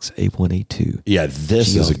 666-8182. yeah,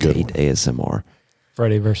 this is a good one. ASMR.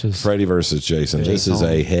 Freddy versus. Freddy versus Jason. This is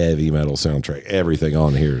a heavy metal soundtrack. Everything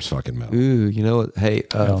on here is fucking metal. Ooh, you know what? Hey,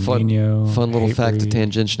 El Nino, fun little fact of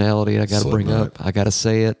Hatebreed. tangentiality I got to bring Slipknot. up. I got to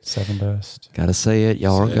say it. Seven Dust. Got to say it.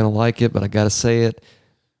 Y'all aren't going to like it, but I got to say it.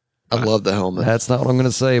 I love the helmet. That's not what I'm going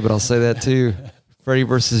to say, but I'll say that too. Freddy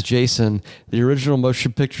vs. Jason, the original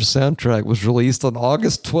motion picture soundtrack was released on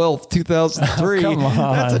August 12th, 2003. Oh, come on.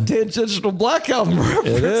 That's a tangential Black Album reference.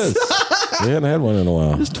 It is. We hadn't had one in a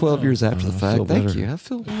while. Just 12 years after the fact. feel Thank better. you. I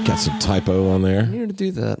feel Got some typo on there. needed to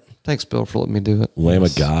do that. Thanks, Bill, for letting me do it. Lamb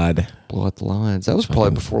of God. Blow out the lines. That was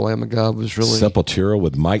probably before Lamb of God was really. Sepultura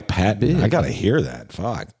with Mike Patton. Big. I got to hear that.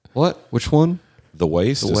 Fuck. What? Which one? The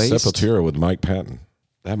Waste The is Waste? Sepultura with Mike Patton.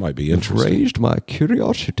 That might be interesting. Raised my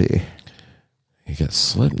curiosity. You got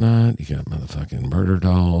Slipknot. You got motherfucking Murder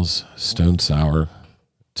Dolls. Stone Sour.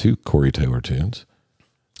 2 Corey Taylor tunes.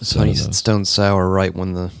 It's funny you said Stone Sour right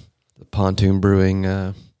when the Pontoon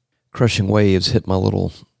Brewing Crushing Waves hit my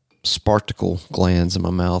little sparkle glands in my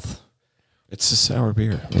mouth. It's a sour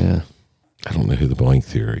beer. Yeah. I don't know who the Blank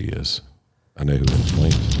Theory is. I know who the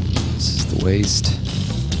Blank. This is the Waste.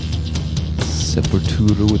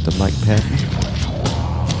 Sepultura with the Mike Patton.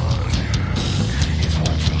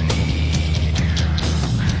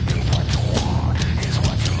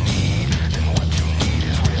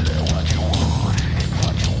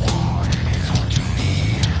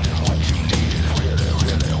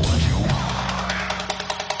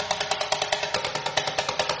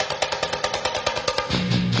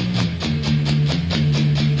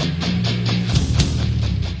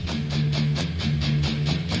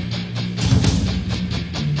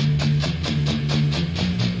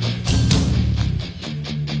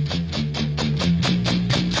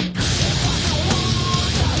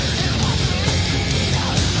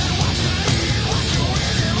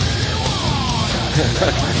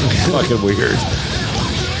 Fucking weird.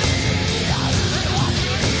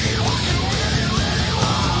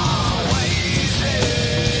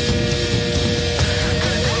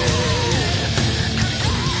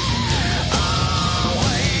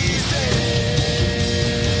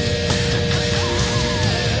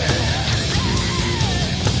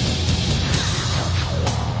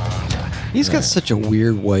 He's got such a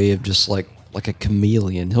weird way of just like a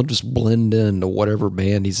chameleon. He'll just blend into whatever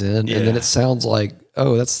band he's in, and then Yeah. it sounds like,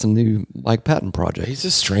 oh, that's the new Mike Patton project. He's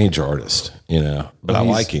a strange artist, but I He's-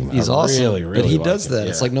 like him. He's I awesome. Really, really but he like does him. that.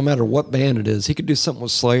 It's Yeah. like no matter what band it is, he could do something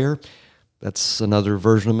with Slayer. That's another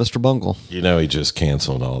version of Mr. Bungle. He just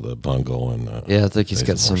canceled all the Bungle and Yeah, I think he's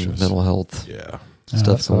got some Marshes. mental health Yeah.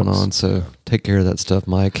 stuff going on. So take care of that stuff,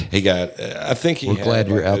 Mike. He got. I think he. We're had glad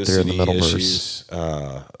you're out there in the OCD Metalverse. issues,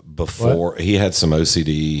 before he had some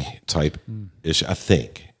OCD type issue. I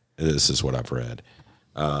think this is what I've read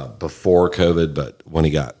before COVID, but when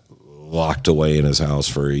he got locked away in his house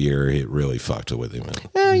for a year, it really fucked it with him.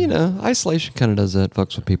 Yeah, you know, isolation kind of does that.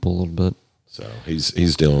 Fucks with people a little bit. So he's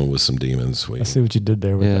dealing with some demons. I see what you did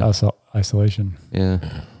there with isolation. Yeah.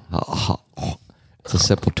 It's a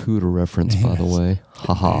Sepultura reference, by the way.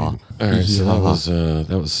 Haha. All right, so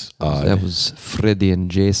that was odd. That was Freddy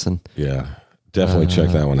and Jason. Yeah, definitely check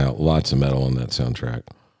that one out. Lots of metal on that soundtrack.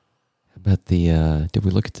 About the did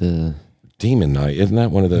we look at the Demon Knight? Isn't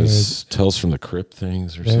that one of those Tales from the Crypt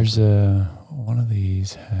things or There's something? one of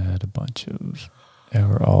these had a bunch of. They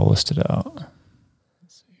were all listed out.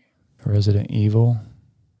 Let's see. Resident Evil.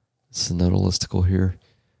 It's the note listicle here.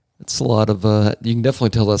 It's a lot of you can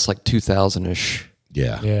definitely tell that's like 2000-ish.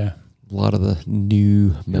 Yeah. Yeah. A lot of the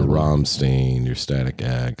new Your metal. Rammstein, your Static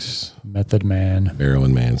X, Method Man.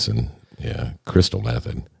 Marilyn Manson, yeah, Crystal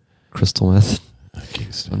Method. Crystal Meth. I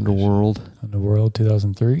can't stand Underworld. Underworld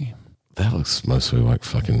 2003. that looks mostly like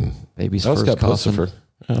fucking. Baby's That's first got coffin. Pussifer.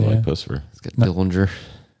 I like Pussifer. It's got Dillinger.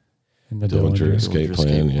 And the Dillinger Dillinger. Escape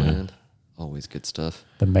Plan, yeah. Always good stuff.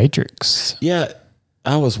 The Matrix. Yeah,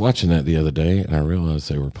 I was watching that the other day, and I realized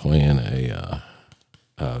they were playing a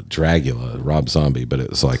Dragula, Rob Zombie, but it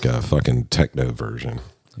was like a fucking techno version.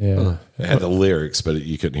 Yeah. It had the lyrics, but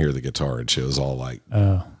you couldn't hear the guitar and shit. It was all like,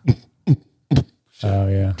 Oh. Oh,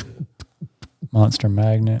 yeah. Monster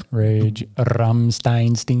Magnet, Rage,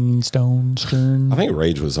 Rammstein, Stone, Stern. I think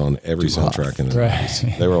Rage was on every soundtrack in the Right.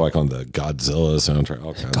 90s. They were like on the Godzilla soundtrack,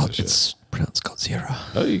 all kinds of shit. It's pronounced Godzilla.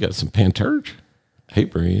 Oh, you got some Panturge?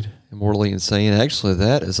 Hatebreed. Immortally Insane. Actually,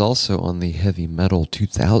 that is also on the Heavy Metal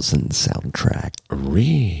 2000 soundtrack.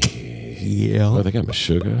 Really? Yeah. Oh, they got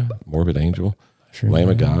Meshuggah, Morbid Angel, Sure. Lamb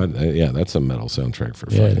of God. Yeah, that's a metal soundtrack for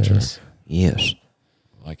Yeah, fucking it sure. is. Yes.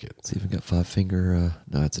 I like it. It's even got Five Finger.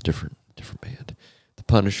 No, it's a different band. The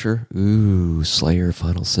Punisher. Ooh. Slayer.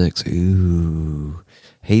 Final Six. Ooh.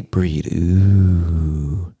 Hatebreed.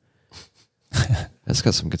 Ooh. That's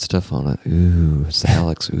got some good stuff on it. Ooh. It's the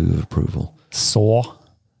Alex. Ooh. Approval. Saw.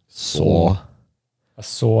 Saw. I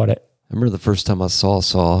saw it. I remember the first time I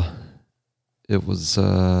saw. It was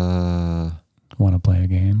Want to play a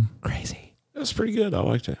game? crazy. That's pretty good. I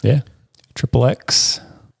liked it. Yeah. Triple X.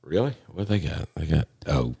 Really? What they got? They got,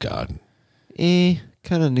 oh, God.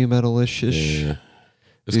 Kind of new metal-ish. Yeah.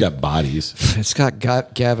 It's got bodies. It's got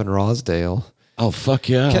Gavin Rosdale. Oh, fuck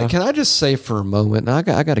yeah. Can I just say for a moment, and I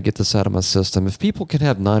got to get this out of my system. If people can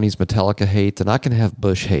have 90s Metallica hate, then I can have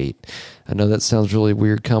Bush hate. I know that sounds really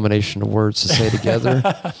weird combination of words to say together.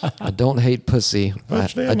 I don't hate pussy. I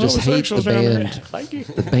just hate the band.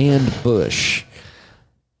 The band Bush.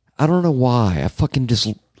 I don't know why.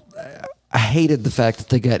 I hated the fact that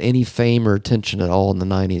they got any fame or attention at all in the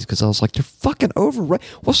 90s because I was like, they're fucking overrated.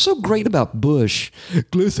 What's so great about Bush?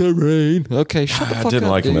 Glycerine. Okay, shut the fuck I up, didn't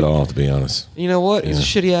like him dude. at all, to be honest. You know what? He's a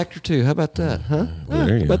shitty actor too. How about that, huh? Well,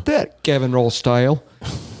 there you How about that, Gavin Rossdale?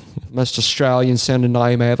 Most Australian sounding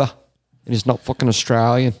name ever. And he's not fucking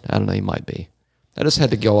Australian. I don't know, he might be. I just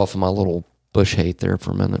had to go off of my little Bush hate there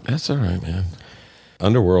for a minute. That's all right, man.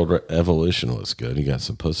 Underworld Evolution looks good. You got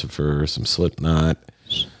some Pussifer, some Slipknot.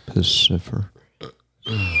 Pacific.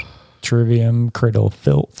 Trivium, Cradle of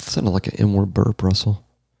Filth. Sounded like an inward burp, Russell.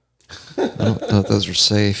 I don't know if those are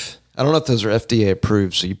safe. I don't know if those are FDA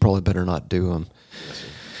approved, so you probably better not do them.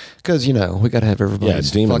 Because, we got to have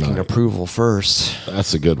everybody's Demon fucking Knight. approval first.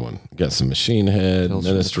 That's a good one. You got some Machine Head, Tales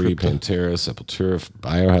from Ministry, the Crypt. Pantera, Sepultura,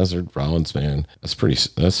 Biohazard, Rollins Band.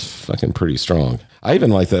 That's fucking pretty strong. I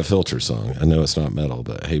even like that Filter song. I know it's not metal,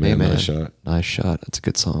 but hey man, nice shot. Nice shot. That's a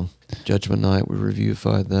good song. Judgment Night, we reviewed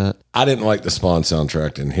that. I didn't like the Spawn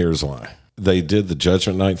soundtrack, and here's why. They did the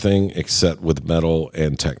Judgment Night thing, except with metal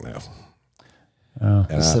and techno. Oh.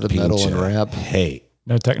 And Instead of metal and rap. Hey,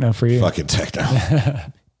 No techno for you. fucking techno.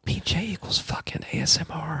 PJ equals fucking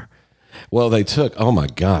ASMR. Well, they took, oh my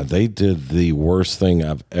God, they did the worst thing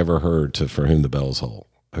I've ever heard to For Whom the Bells Toll.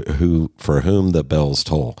 For Whom the Bells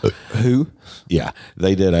Toll. Who? Yeah,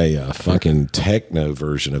 they did a fucking techno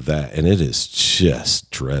version of that, and it is just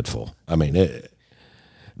dreadful. I mean,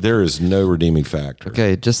 there is no redeeming factor.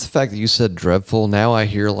 Okay, just the fact that you said dreadful, now I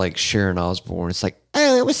hear like Sharon Osbourne. It's like,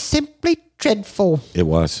 oh, it was simply dreadful. It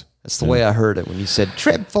was. That's the way I heard it when you said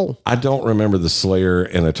dreadful. I don't remember the Slayer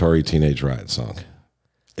and Atari Teenage Riot song.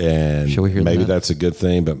 And Shall we hear maybe that? that's a good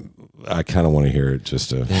thing, but I kind of want to hear it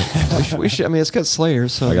just to. we should. I mean, it's got Slayer,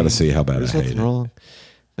 so I got to see how bad I there's hate nothing it. wrong.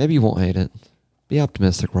 Maybe you won't hate it. Be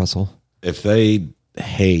optimistic, Russell. If they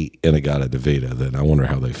hate In-A-Gadda-Da-Vida, then I wonder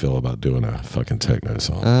how they feel about doing a fucking techno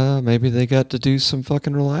song. Maybe they got to do some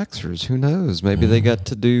fucking relaxers. Who knows? Maybe they got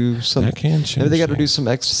to do some. That can change Maybe they got to do things. some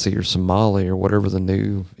ecstasy or some Molly or whatever the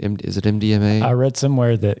new. Is it MDMA? I read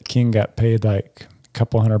somewhere that King got paid like a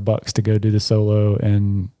couple $100 to go do the solo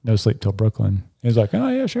and No Sleep Till Brooklyn. He was like, oh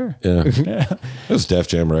yeah, sure. Yeah. Yeah. It was Def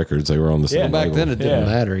Jam Records. They were on the same Back label. then it didn't Yeah.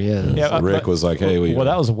 matter. Yeah. Yeah, Rick was like, hey, well,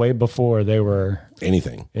 that was way before they were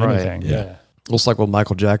anything. anything. Yeah. Yeah. Looks like with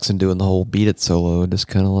Michael Jackson doing the whole Beat It solo, just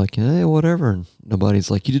kind of like, hey, whatever. And nobody's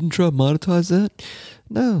like, you didn't try to monetize that?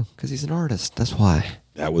 No, because he's an artist. That's why.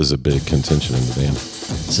 That was a big contention in the band.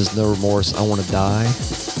 This is No Remorse. I Want to Die.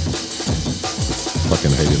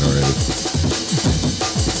 Fucking hate it already.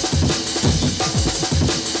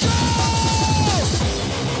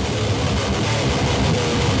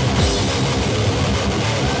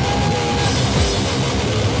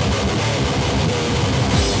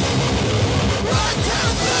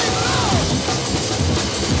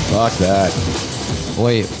 Fuck that.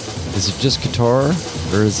 Wait, is it just guitar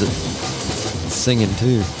or is it singing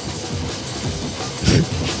too?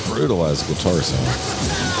 Brutalized guitar sound.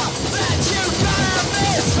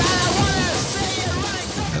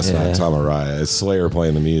 That's Yeah. not Tom Araya. It's Slayer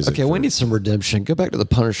playing the music. Okay, we need some redemption. Go back to the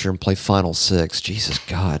Punisher and play Final Six. Jesus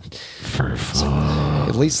God. For fun.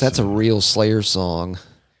 At least that's a real Slayer song.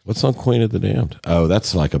 What's on Queen of the Damned? Oh,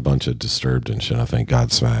 that's like a bunch of Disturbed and shit. I think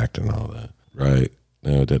Godsmacked and all that. Right.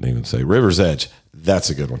 No, it didn't even say. River's Edge. That's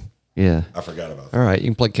a good one. Yeah. I forgot about that. All right, you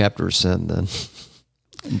can play Captor of Sin then.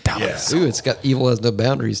 Yeah. Ooh, it's got Evil Has No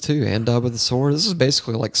Boundaries too, and Die with the Sword. This is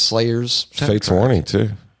basically like Slayer's Fate's soundtrack. Warning, too.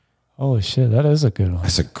 Holy shit, that is a good one.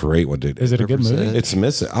 That's a great one, dude. Is it a good movie? It's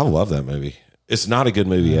missing. I love that movie. It's not a good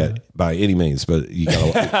movie yet by any means, but you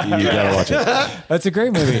gotta watch it. That's a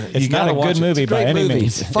great movie. It's not gotta a watch good it. movie It's a by great any movie.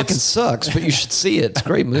 means. It fucking sucks, but you should see it. It's a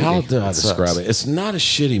great movie. How do I It describe sucks. it? It's not a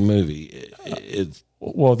shitty movie. It's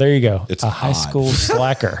Well, there you go. It's a high odd. school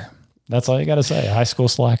slacker. That's all you got to say. A high school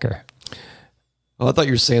slacker. Oh, I thought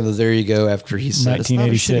you were saying that there you go after he said it's not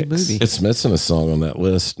a shitty 1986. movie. it's missing a song on that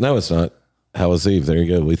list. No, it's not. Hell's Eve. There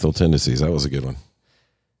you go. Lethal Tendencies. That was a good one.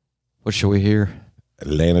 What shall we hear?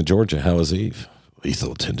 Atlanta, Georgia. Hell's Eve.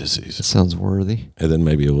 Lethal It Tendencies. sounds worthy. And then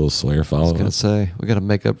maybe a little Slayer I was follow gonna up. say we got to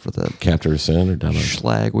make up for that Captor of Sin or Down Under.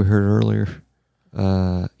 schlag we heard earlier.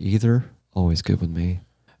 Either always good with me.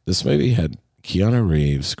 This movie had Keanu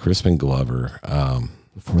Reeves, Crispin Glover.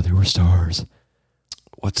 Before they were stars.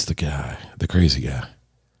 What's the guy? The crazy guy.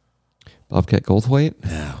 Bobcat Goldthwait?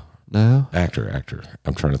 No. No. Actor.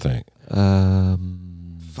 I'm trying to think.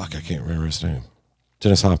 Fuck, I can't remember his name.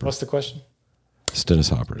 Dennis Hopper. What's the question? It's Dennis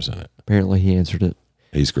Hopper's in it. Apparently he answered it.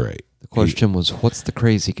 He's great. The question was, "What's the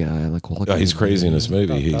crazy guy?" Like, well, look, Oh, he's crazy in this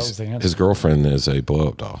movie. That was the answer. His girlfriend is a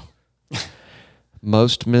blow-up doll.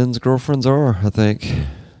 most men's girlfriends are. I think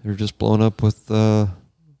they're just blown up with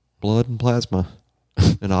blood and plasma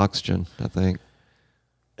and oxygen. I think.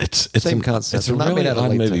 It's Same an- concept. It's a They're not really made out of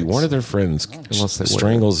odd movie. latex. One of their friends Unless they wear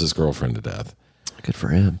strangles his girlfriend to death, Good for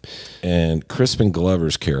him. and Crispin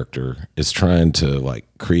Glover's character is trying to like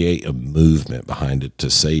create a movement behind it to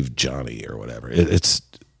save Johnny or whatever. It's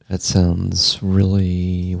That sounds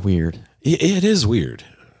really weird. it is weird,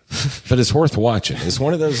 but it's worth watching. It's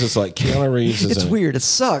one of those. It's like Keanu Reeves is It's in it. weird. It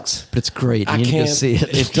sucks, but it's great. You I need to go can't see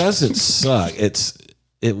it. It doesn't suck.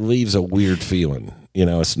 It leaves a weird feeling. You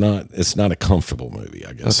know, it's not a comfortable movie.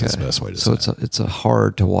 I guess is the best way to so say. it's a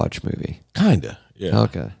hard to watch movie. Kinda. Yeah.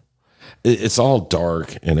 Okay. It's all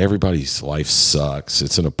dark and everybody's life sucks.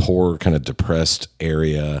 It's in a poor, kind of depressed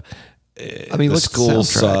area. I mean, The look at the school soundtrack.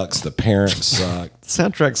 sucks. The parents suck. The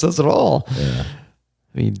soundtrack says it all. Yeah.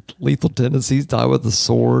 I mean, Lethal Tendencies, Die with the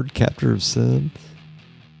Sword, Captor of Sin,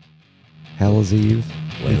 Hell's Eve,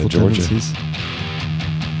 Atlanta, Lethal Georgia. Tendencies.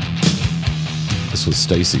 This was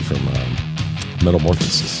Stacy from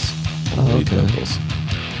Metamorphosis. Oh, Lead okay. vocals.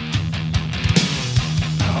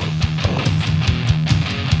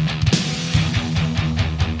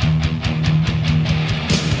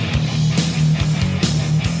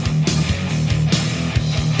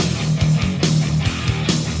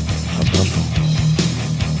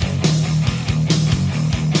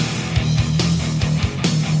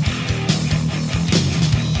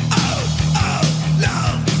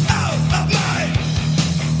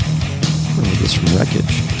 Remember this from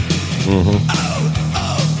Wreckage.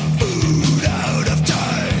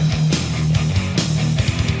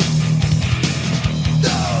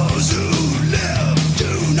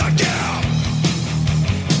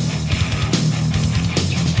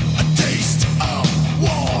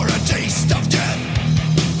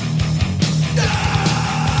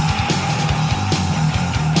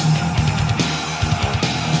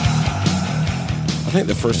 think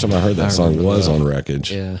the first time I heard that song was on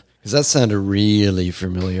Wreckage. Yeah, because that sounded really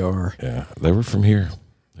familiar. Yeah, they were from here.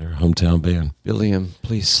 They're a hometown band. Billiam,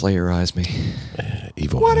 please slayerize me.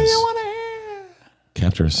 Evil what do you want to hear?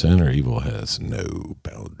 Captain Sin or Evil has no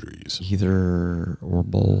boundaries. Either or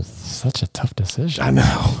both. Such a tough decision. I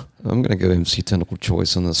know. I'm going to go MC Tentacle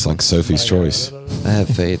Choice on this It's one. like Sophie's Choice. I have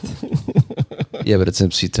faith. Yeah, but it's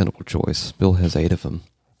MC Tentacle Choice. Bill has 8 of them.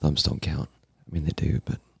 Thumbs don't count. I mean, they do,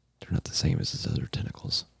 but they're not the same as his other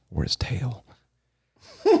tentacles or his tail.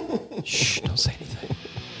 Shh, don't say anything.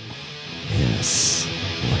 Yes.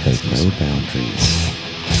 Has no boundaries.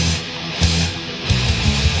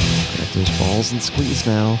 Grab those balls and squeeze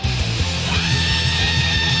now.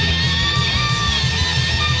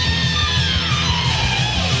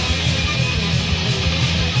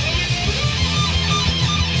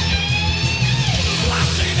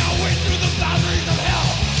 Blasting our way through the boundaries of hell.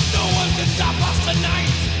 No one can stop us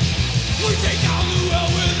tonight. We take down the well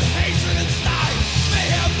with hatred and style. They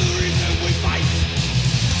have the reason we fight.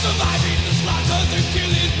 Surviving the slaughters and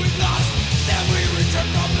killings we've lost. Then we return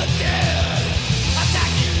from the dead.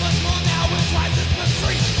 Attacking once more now with twice as much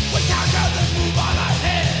strength. We counter the move on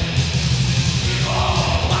ahead.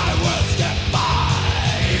 Evil, my world step by.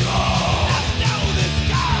 Evil, as now this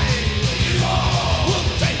guy. Evil, will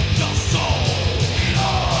take your soul.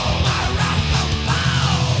 My wrath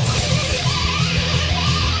unbound.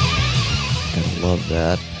 I love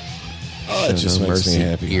that. Oh, it Show just No makes me Mercy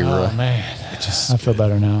happy. era. Oh man, I feel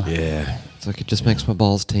better now. Yeah. It's like it just makes my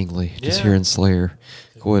balls tingly just hearing Slayer.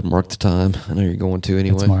 Go ahead and mark the time. I know you're going to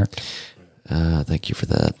anyway. It's marked. Thank you for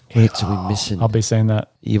that. Wait, so we missing I'll be saying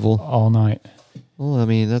that Evil? all night. Well, I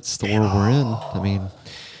mean, that's the world we're in. I mean,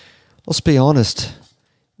 let's be honest.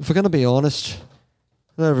 If we're going to be honest,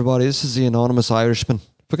 hello everybody, this is the Anonymous Irishman.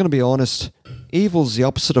 If we're going to be honest, evil's the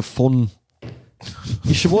opposite of fun.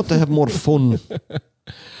 You should want to have more fun.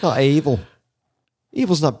 Not evil.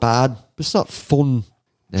 Evil's not bad, but it's not fun.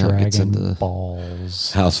 Now it gets Dragon into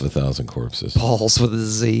balls. House of a Thousand Corpses. balls with a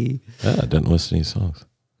Z. I didn't listen to any songs.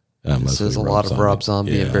 This is a lot of Rob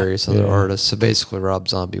Zombie and Yeah. various other artists. So basically, Rob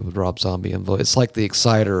Zombie with Rob Zombie and it's like the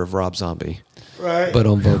Exciter of Rob Zombie, right? But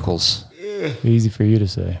on vocals, Easy for you to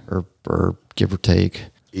say. or give or take.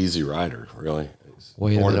 Easy Rider, really.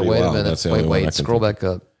 Wait a Born to minute. Be Wait a Wild, minute. that's the only one I Wait. can Scroll think back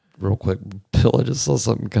up real quick. Bill, I just saw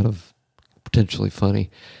something kind of potentially funny.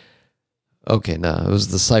 Okay, no, it was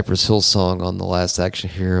the Cypress Hill song on the Last Action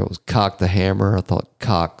Hero. It was "Cock the Hammer." I thought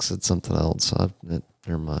 "Cock" said something else.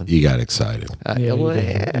 Never mind. You got excited. Yeah, well, you, did.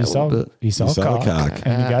 yeah, You a saw, little bit. you saw, You saw the cock, cock.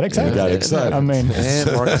 and you got excited. You got excited. I mean,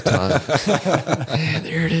 And mark the time. And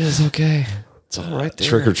there it is. Okay, it's all right there.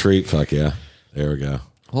 Trick or Treat, fuck yeah. There we go.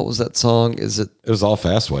 What was that song? Is it? It was all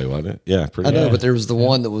Fastway, wasn't it? Yeah, pretty I know, much. but there was the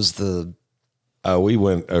one that was the We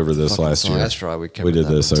went over this fucking last song. year. That's right. We covered We did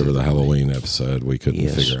that this one over too, the didn't we? Halloween episode. We couldn't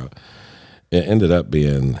Yes. figure out. It ended up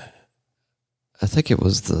being, I think it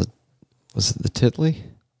was it the Titley?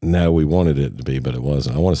 no, we wanted it to be, but it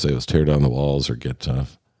wasn't. I want to say it was Tear Down the Walls or Get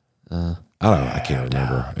Tough. I don't know. I can't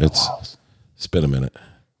remember. It's been a minute.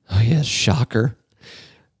 Oh yeah, shocker.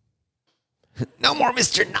 No more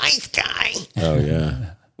Mr. Nice Guy. Oh,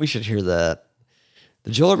 yeah. We should hear that.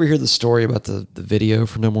 Did y'all ever hear the story about the video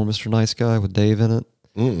for No More Mr. Nice Guy with Dave in it?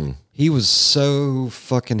 Mm-mm. He was so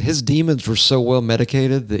fucking, his demons were so well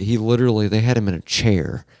medicated that they had him in a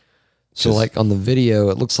chair. So like on the video,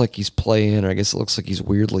 it looks like he's playing, or I guess it looks like he's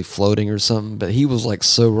weirdly floating or something, but he was like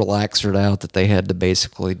so relaxed out that they had to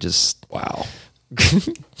basically just, Wow.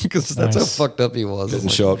 because that's Nice. how fucked up he was. Didn't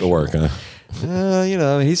show up to work, huh?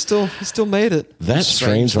 He still made it. That's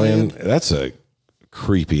Strangeland. That's a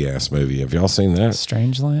creepy ass movie. Have y'all seen that?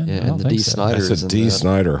 Strangeland? Yeah, I don't and the think D. so. Snyder That's is a in D. that.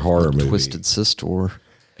 Snyder horror movie. Twisted Sister.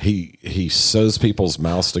 He sews people's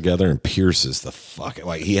mouths together and pierces the fuck.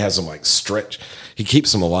 Like he has them like stretch. He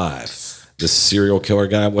keeps them alive. This serial killer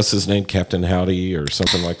guy, what's his name? Captain Howdy or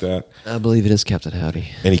something like that. I believe it is Captain Howdy.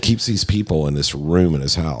 And he keeps these people in this room in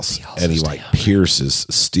his house, and he like pierces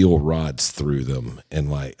steel rods through them, and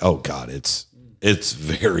like, oh god, it's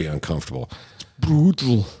very uncomfortable.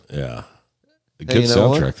 Brutal. Yeah, a Hey, good you know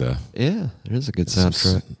what? soundtrack though. Yeah, it is a good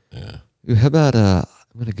soundtrack. Yeah, Ooh, how about I'm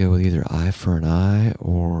gonna go with either Eye for an Eye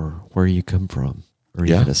or Where You Come From, or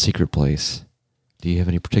Yeah. even A Secret Place. Do you have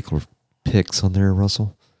any particular picks on there,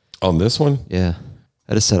 Russell? on this one, Yeah,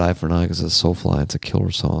 I just said Eye for an Eye because it's Soulfly. It's a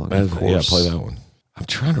killer song. Of yeah, course. play that one. I'm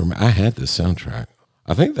trying to remember. I had this soundtrack.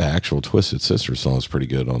 I think the actual Twisted Sister song is pretty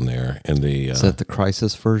good on there, and the Is that the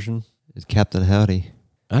Crisis version? Is Captain Howdy?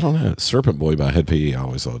 I don't know, Serpent Boy by Head PE. I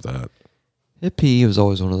always loved that. Hippie was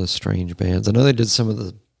always one of those strange bands. I know they did some of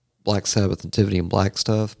the Black Sabbath and Tiffany and Black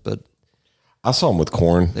stuff, but I saw them with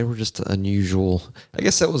Korn. they were just unusual. I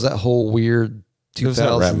guess that was that whole weird It was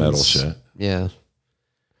that rap metal 2000s. shit. Yeah.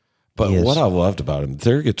 But Yes. what I loved about him,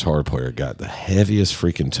 their guitar player got the heaviest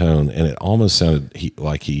freaking tone, and it almost sounded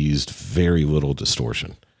like he used very little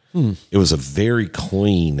distortion. It was a very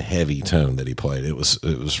clean, heavy tone that he played. It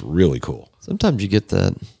was really cool. Sometimes you get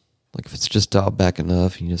that, like if it's just dialed back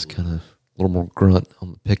enough, you just kind of a little more grunt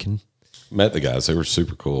on the picking. Met the guys; they were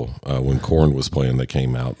super cool. When Korn was playing, they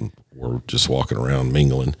came out and were just walking around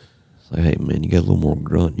mingling. It's like, hey man, you got a little more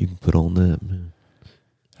grunt. You can put on that, man.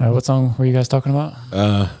 All right, what song were you guys talking about?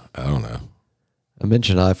 I don't know. I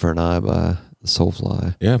mentioned "Eye for an Eye" by the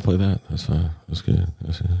Soulfly. Yeah, play that. That's fine. That's good.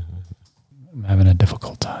 I'm having a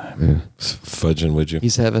difficult time. Fudging, would you?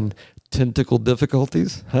 He's having tentacle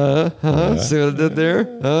difficulties. Huh? See what I did there?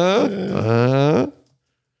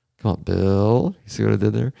 Come on, Bill. You see what I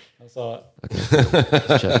did there? I saw it. Okay.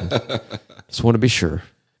 Just checking. Just want to be sure.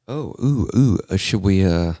 Oh, ooh. Should we?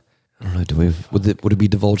 I don't know. Do we? Would it be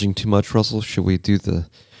divulging too much, Russell? Should we do the?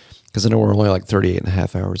 Because I know we're only like 38 and a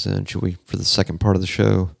half hours in. Should we, for the second part of the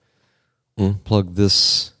show, plug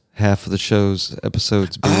this half of the show's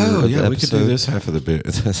episodes? Oh, yeah, we could do this half of the bit.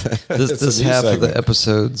 This half of the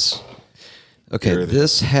episodes. Okay, Beer of the-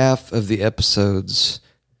 this half of the episodes.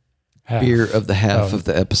 Half. Beer of the half Oh. of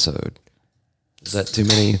the episode. Is that too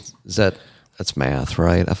many? That's math,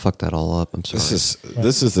 right? I fucked that all up. I'm sorry.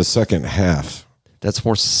 This is the second half That's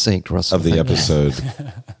more succinct, Russell. of the Thank you. episode.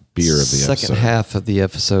 Beer of the Second episode. half of the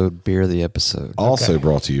episode, beer of the episode. Also Okay.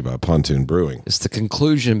 brought to you by Pontoon Brewing. It's the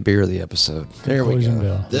conclusion beer of the episode. There we Conclusion go.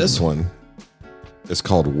 Bill. This one is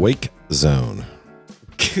called Wake Zone.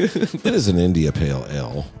 It is an India Pale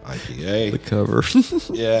Ale IPA. The cover.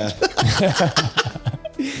 Yeah.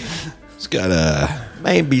 It's got a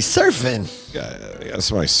Man, be surfing. got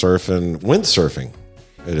somebody surfing, windsurfing.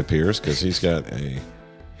 It appears because he's got a. I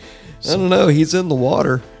don't know. He's in the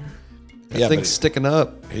water. Yeah, Thing's but sticking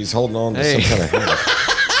up. he's holding on to Hey. some kind of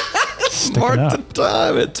hand. Mark up. the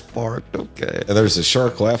time. It's parked. Okay. And there's a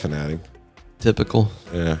shark laughing at him. Typical.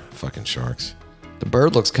 Yeah, fucking sharks. The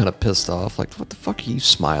bird looks kind of pissed off. Like, what the fuck are you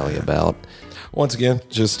smiley about? Once again,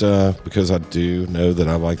 just because I do know that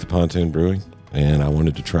I like the Pontoon Brewing, and I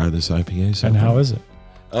wanted to try this IPA. So And how is it?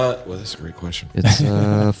 Well, that's a great question. It's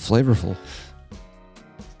flavorful.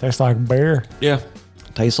 Tastes like beer. Yeah,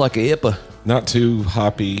 Tastes like a IPA. not too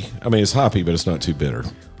hoppy. I mean, it's hoppy, but it's not too bitter.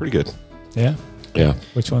 Pretty good. Yeah. Yeah,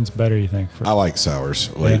 Which one's better, you think? I like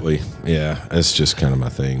sours lately. Yeah, it's just kind of my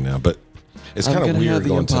thing now. But it's I'm kind of gonna have weird the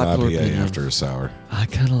going to an unpopular IPA opinion. after a sour. I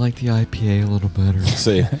kind of like the IPA a little better.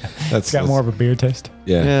 See, It's got more of a beer taste.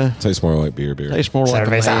 yeah. Yeah. Tastes more like beer. Tastes more like a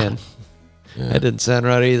man. That didn't sound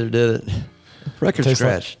right either, did it? Record Tastes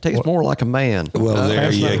scratch. like- Tastes what? more like a man. Well, there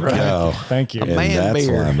That's you not right. go. Thank you. A And man that's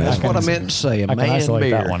beer. why I'm That's asking. what I meant to say. A I can man isolate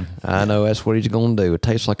beer. that one. I know. That's what he's going to do. It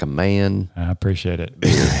tastes like a man. I appreciate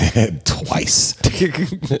it. Twice.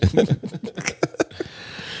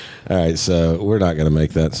 All right, so we're not going to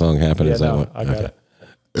make that song happen. Yeah, Is that no, what? I got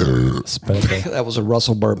it. Spec- That was a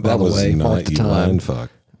Russell burp, by That the was way. not Mark the you time. blind fuck.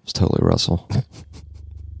 It was totally Russell.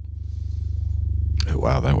 Oh,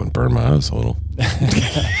 wow, that one burned my eyes a little.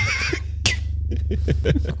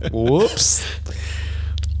 Whoops.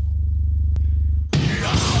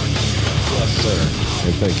 Yes, sir.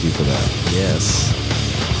 And thank you for that. Yes.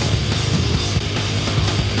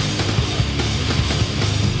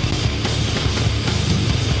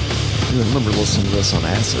 I remember listening to this on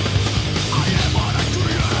acid.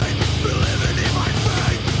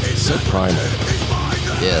 So primal,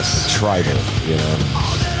 Yes. tribal, you know.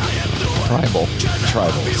 Tribal.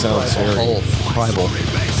 Tribal. It sounds very Both. Tribal.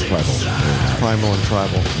 tribal. Yeah. Primal and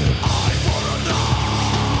tribal.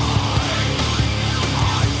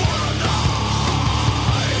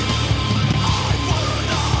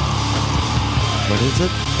 What is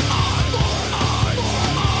it?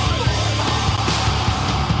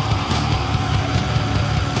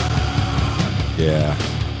 Yeah.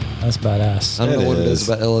 That's badass. I don't It know what it is. is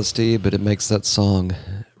about LSD, but it makes that song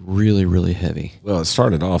really, really heavy. Well, it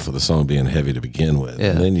started off with the song being heavy to begin with, Yeah.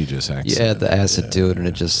 and then you just accent. You add the acid to it, and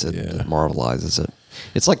it just it marvelizes it.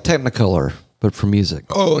 It's like Technicolor, but for music.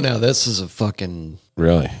 Oh, now this is a fucking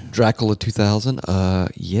Really? Dracula 2000.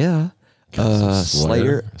 Yeah. Slayer,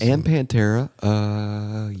 Slayer and Pantera.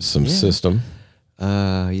 Some yeah. System.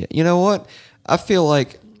 Yeah. You know what? I feel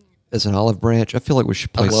like as an olive branch, I feel like we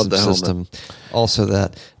should play love some the helmet. System. Also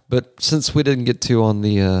that. But since we didn't get to on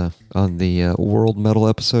the world metal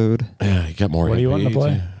episode, Yeah, you got more. What do you AP want to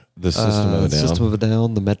play? The System of a Down. System of a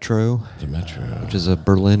Down, the Metro, The Metro. which is a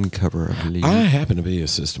Berlin cover, I believe. I happen to be a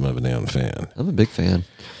System of a Down fan. I'm a big fan.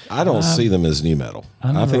 I don't see them as new metal.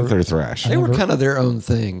 I think they're thrash. They were kind of their own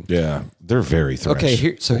thing. Yeah, they're very thrash. Okay,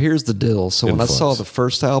 here's the deal. So when I saw Influence. the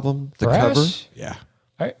first album, the Thrash? cover, Yeah.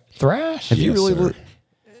 Thrash? have you Yes, really? sir.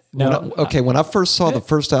 No. When I first saw the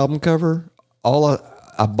first album cover,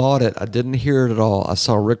 I bought it. I didn't hear it at all. I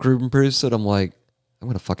saw Rick Rubin produce it. I'm like, I'm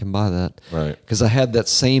gonna fucking buy that, Right. Because I had that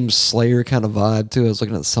same Slayer kind of vibe too. I was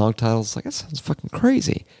looking at the song titles, like that sounds fucking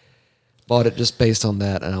crazy. Bought it just based on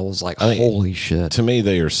that, and I was like, holy shit. To me,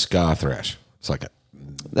 they are ska thrash. It's like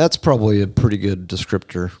That's probably a pretty good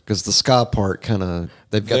descriptor because the ska part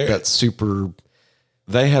they've got They're- that super.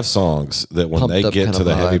 they have songs that when Pumped they up get kind to of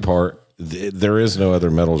the heavy vibe. part, there is no other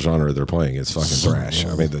metal genre they're playing. It's fucking thrash.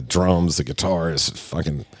 I mean, the drums, the guitar is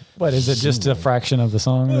fucking. What, is it just a fraction of the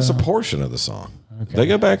song? It's a though? portion of the song. They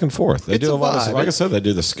go back and forth. They It's do a a lot of, vibe. like I said, they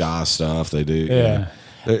do the ska stuff. They do. Yeah.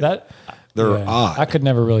 They're yeah. odd. I could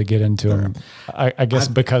never really get into them. I guess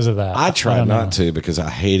because of that. I tried don't know. not to because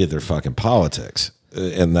I hated their fucking politics.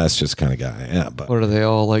 And that's just the kind of guy I am. But What are they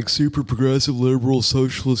all like? Super progressive, liberal,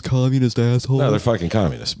 socialist, communist assholes. no, they're fucking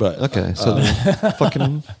communists. But Okay, so they're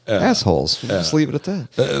fucking assholes. Just leave it at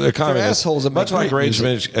that. they're communists. assholes that much make like great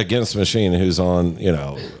Rage Against the Machine, who's on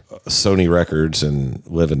Sony Records and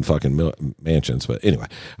live in fucking mansions. But anyway,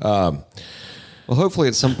 Well, hopefully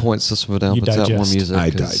at some point System of a Down You puts out more digest. music. I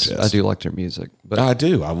 'cause digest. I do like their music, but I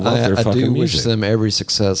do. I love their I fucking do music. wish them every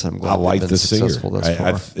success. I'm glad I like they've been the singer. successful thus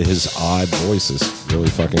far. His odd voice is really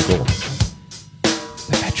fucking cool.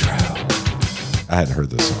 The Metro. I hadn't heard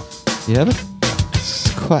this song. You haven't?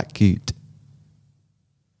 It's quite cute.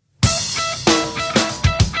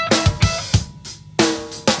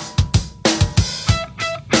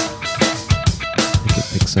 I think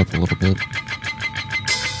it picks up a little bit.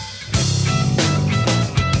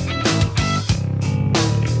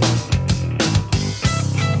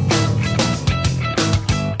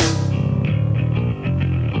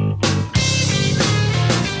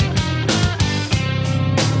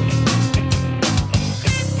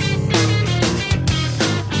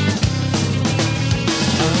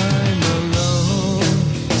 I'm alone,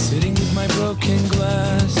 sitting with my broken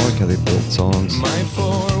glass. I like how they build songs. My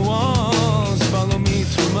four walls follow me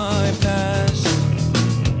through my past.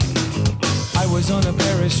 I was on a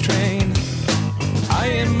Paris train. I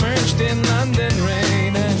emerged in London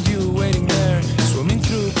rain, and you waiting there, swimming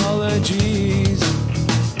through apologies. I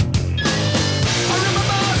remember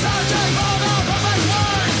touching all of my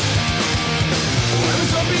words. I was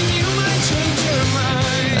hoping you might change your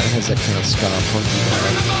mind. That has that kind of ska funky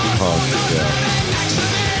vibe. Punk, yeah. Next to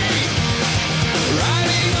me,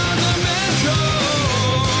 riding on the metro.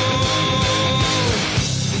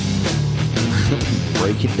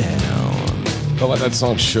 Break it down. Oh, like that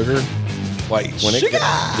song "Sugar." Like when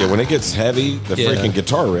when it gets heavy, the Yeah. freaking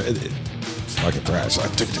guitar, it's fucking thrash.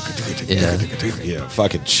 Like Yeah.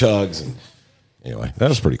 fucking chugs. And anyway, that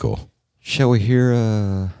was pretty cool. Shall we hear?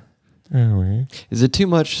 Is it too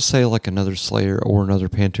much to say like another Slayer or another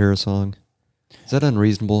Pantera song? Is that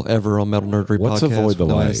unreasonable ever on Metal Nerdery What's podcast? Avoid the with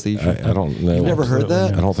no Light? anesthesia? I don't know. You've never heard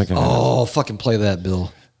that? I don't think I have. Oh, fucking play that,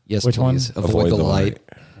 Bill. Yes, Which one? please. Avoid the Light.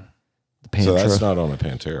 The So Pantera. that's not on a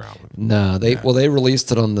Pantera album. No, they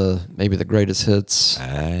released it on maybe the Greatest Hits,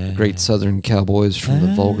 Great Southern Cowboys from the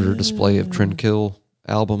Vulgar Display of Trendkill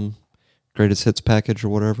album, Greatest Hits package or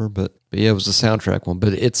whatever. But yeah, it was the soundtrack one.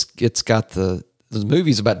 But it's got the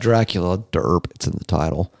movie's about Dracula. Derp. It's in the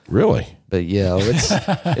title. Really? But yeah,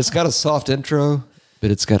 it's got a soft intro,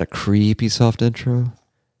 but it's got a creepy soft intro,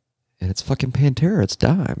 and it's fucking Pantera. It's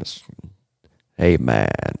Dimes. Hey man,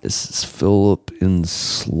 this is Philip in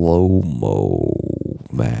slow mo,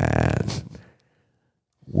 man.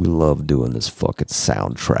 We love doing this fucking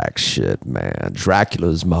soundtrack shit, man.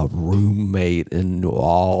 Dracula's my roommate in New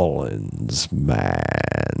Orleans, man.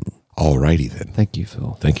 Alrighty then. Thank you,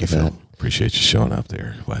 Phil. Thank you, for Phil. that. Appreciate you showing up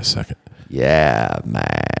there last second. Yeah, man.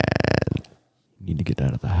 You need to get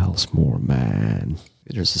out of the house more, man.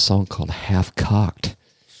 There's a song called Half Cocked.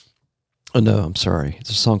 Oh, no, I'm sorry. It's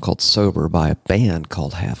a song called Sober by a band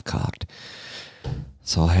called Half Cocked.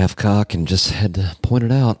 Saw Half Cock and just had to point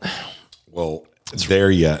it out. Well, there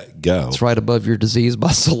you go. It's right above your disease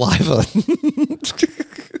by Saliva.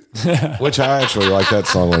 Which I actually liked that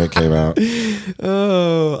song when it came out.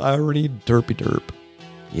 Oh, irony derpy derp.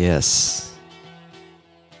 Yes.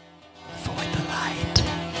 Avoid the light.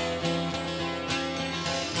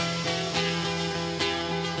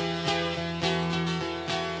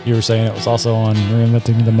 You were saying it was also on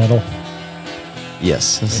Reinventing the Metal.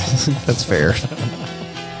 Yes, that's fair.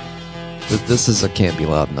 This is a Can't Be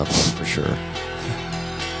Loud Enough one for sure.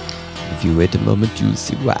 If you wait a moment, you'll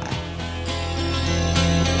see why.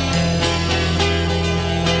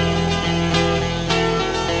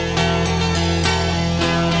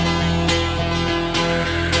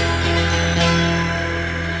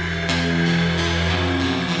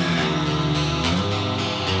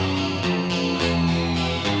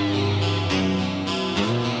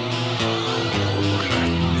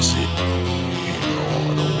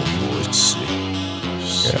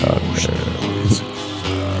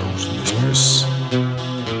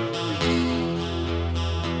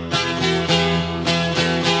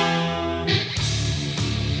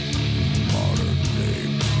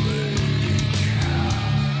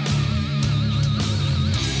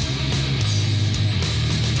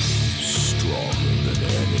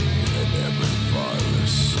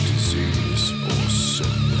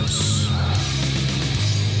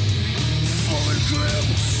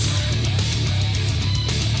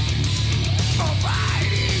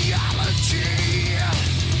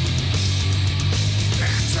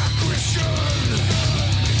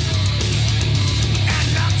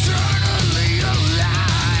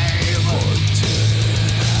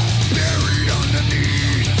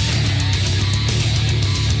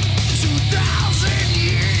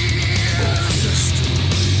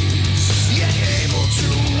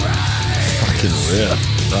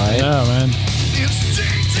 Riff, right? Yeah, man. So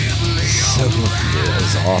good. It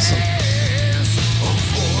was awesome.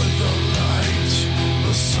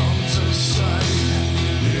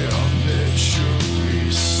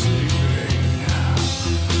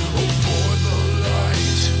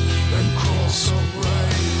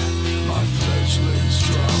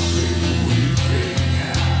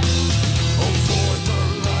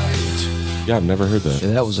 Yeah, I've never heard that.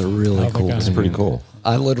 Yeah, that was a really cool. think I It's tune. pretty cool.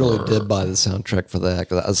 I literally did buy the soundtrack for that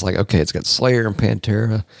because I was like, okay, it's got Slayer and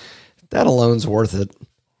Pantera. That alone's worth it.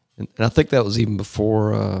 And I think that was even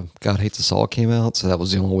before God Hates Us All came out, so that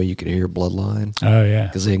was the only way you could hear Bloodline Oh yeah.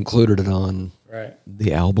 because they included it on Right.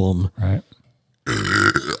 the album. Right.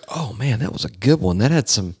 Oh man, that was a good one. That had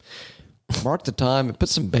some mark the time. It put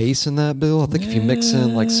some bass in that, Bill. I think if you mix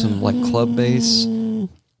in like some like club bass,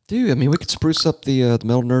 dude. I mean, we could spruce up the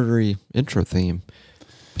Metal Nerdery intro theme.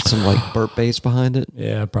 Put some like burp bass behind it.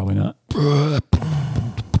 Yeah, probably not.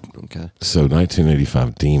 Okay. So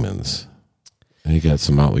 1985 Demons. And you got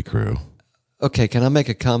some Motley Crue. Okay, can I make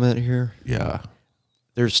a comment here? Yeah.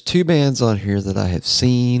 There's two bands on here that I have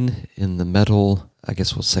seen in the metal, I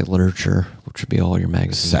guess we'll say literature, which would be all your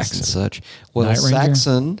magazines Saxon. and such. Well, Night Ranger?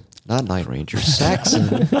 Saxon, not Night Ranger,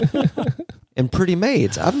 Saxon, and Pretty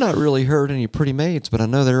Maids. I've not really heard any Pretty Maids, but I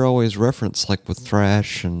know they're always referenced like with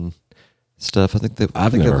thrash and stuff. I think that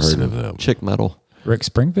I've think never was heard some of them. Chick metal. Rick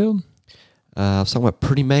Springfield? I was talking about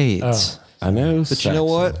Pretty Maids. Oh. I know. But you know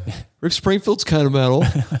what? Rick Springfield's kind of metal.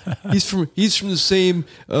 He's from the same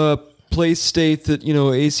place state that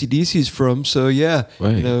AC/DC's from. So yeah,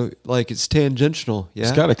 Wait. like it's tangential. Yeah,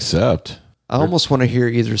 Scott Accept. I almost want to hear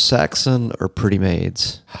either Saxon or Pretty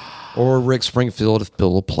Maids, or Rick Springfield if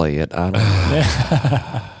Bill will play it. I don't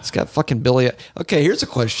know. It's got fucking Billy. Okay, here's a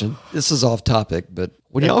question. This is off topic, but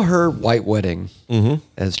when y'all heard White Wedding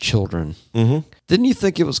as children, didn't you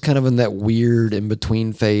think it was kind of in that weird in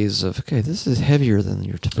between phase of okay, this is heavier than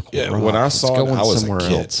your typical Yeah, rock. when I It's saw it, going I was somewhere a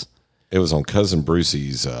kid. else. It was on Cousin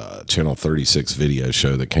Brucey's Channel 36 video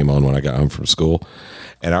show that came on when I got home from school.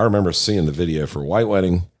 And I remember seeing the video for White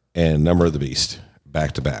Wedding and Number of the Beast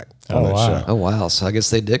back to back on Oh, that wow. show. Oh wow! So I guess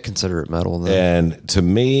they did consider it metal. Then. And to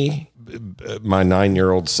me, my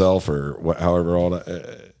 9-year-old self, or however old,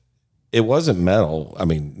 it wasn't metal. I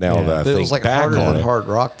mean, now that I But think it was like back harder on than it, hard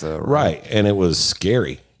rock, though. right? And it was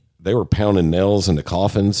scary. They were pounding nails into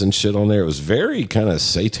coffins and shit on there. It was very kind of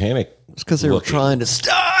satanic. It's because they were looking. trying to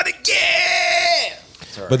start again.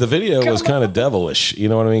 But the video was kind of devilish. You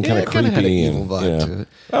know what I mean? Yeah, Kind it of kinda had creepy an evil and vibe to it.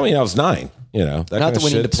 I mean, I was 9. That Not kind that of we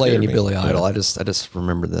need to shit play scared any me. Billy Yeah. Idol. I just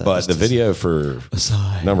remembered that. But Just the as- video for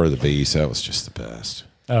aside. Number of the Beast, that was just the best.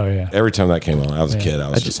 Oh yeah. Every time that came on, I was a kid. I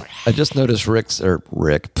was just like, I just noticed Rick.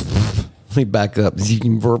 Let me back up.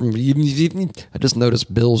 I just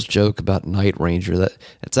noticed Bill's joke about Night Ranger.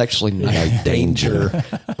 That's actually Night Danger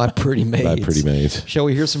by Pretty Maids. by Pretty Maids. Shall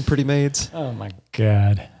we hear some Pretty Maids? Oh my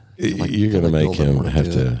God. You're going to like make Bill didn't him wanna have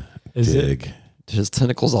do to Is it- dig. His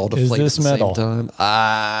tentacles all deflate this at the metal? same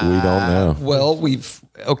time. We don't know. Well,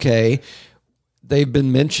 they've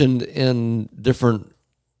been mentioned in different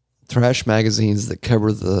thrash magazines that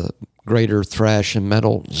cover the greater thrash and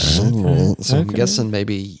metal genre. So I'm guessing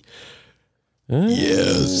maybe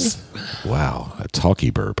Yes. Wow. A talkie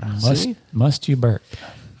burp. Must you burp?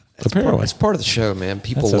 Apparently. it's part of the show, man.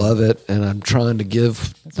 People That's a- love it, and I'm trying to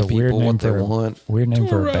give That's the a weird people name what they for want. a weird name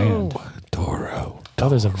for a band. Toro. Oh,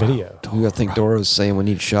 there's a video. I think Dora's saying we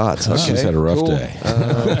need shots. Okay, She's had a rough cool. day.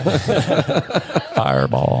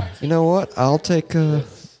 Fireball. You know what? I'll take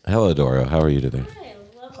Hello, Dora. How are you today?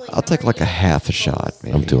 I'll take like a half a shot.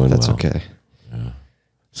 Maybe. I'm doing That's well. okay.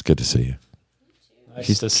 It's good to see you.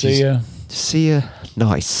 Nice to see you. See ya.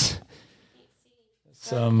 Nice.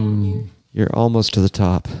 You're almost to the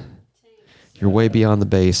top. You're way beyond the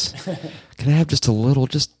base. Can I have just a little?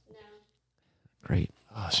 Just great.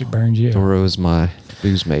 Oh, she burned you. Dora is my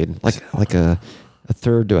booze maiden. Like a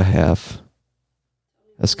third to a half.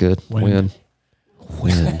 That's good. Win.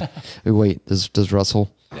 Ooh, wait, does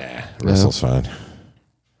Russell? Nah, Russell's fine.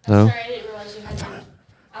 No? Sorry, I didn't realize you had time.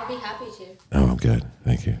 I'll be happy to. Oh, I'm good.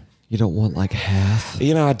 Thank you. You don't want like half?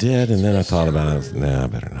 You know, I did, and then I thought about it. Nah, I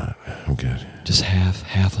better not. I'm good. Just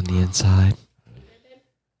half on the inside.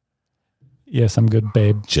 Yes, I'm good,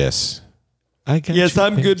 babe. Jess. I got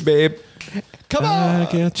you, good, babe. Come I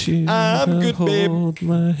got you. I'm good, babe. Hold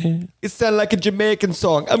my hand. It sounds like a Jamaican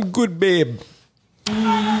song. I'm good, babe.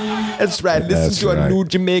 That's right. That's to a right. new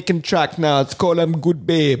Jamaican track now. It's called I'm Good,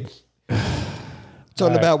 Babe. It's all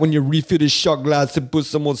right. about when you refill the shot glass and put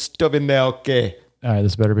some more stuff in there, okay? All right,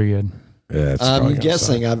 this better be good. Yeah, it's I'm probably gonna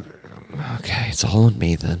guessing. suck. Okay, it's all on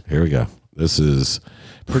me then. Here we go. This is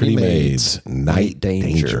Pretty Maids Night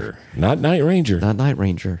Danger. Not Night Ranger. Not Night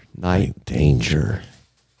Ranger. Night Danger.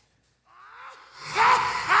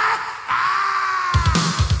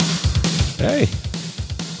 Hey,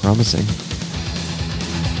 Promising.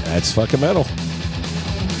 that's fucking metal.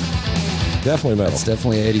 Definitely metal. It's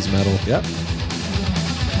definitely 80s metal. Yep.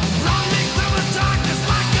 Running through the darkness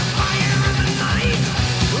like a fire in the night.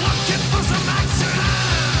 Looking for some action.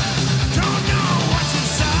 Don't know what's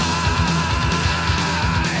inside.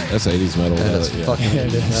 That's 80s metal. That is Yeah. fucking Yeah,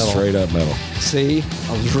 it is. metal. Straight up metal. See?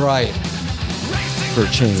 I was right. For a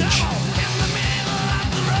change.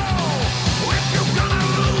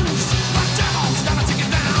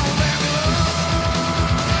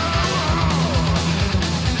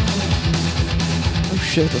 Oh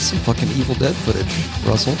shit, that's some fucking Evil Dead footage,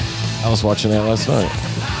 Russell. I was watching that last night.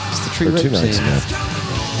 It's the tree Or rape 2 nights scene. ago.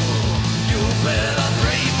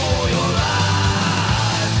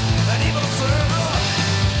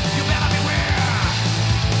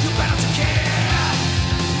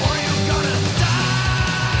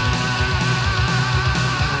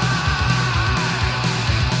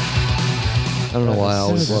 I don't know why I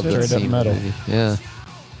always love that Straight up scene. metal. Yeah.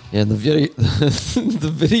 Yeah, and the video, the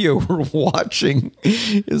video we're watching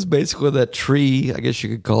is basically that tree. I guess you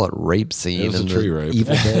could call it rape scene. It was in a tree the rape.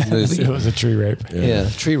 Evil Dead movie. It was a tree rape. Yeah,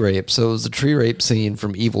 tree rape. So it was the tree rape scene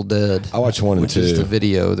from Evil Dead. I watched 1 and which is 2. the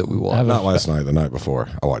video that we watched. Not last night, the night before.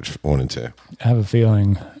 I watched 1 and 2. I have a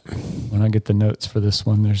feeling when I get the notes for this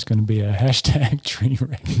one, there's going to be a hashtag tree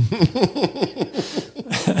rape.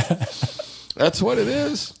 That's what it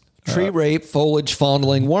is. Tree rape, foliage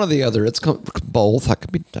fondling, one or the other. It's both. I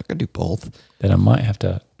could do both. That I might have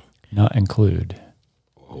to not include.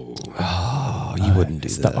 Oh, you wouldn't do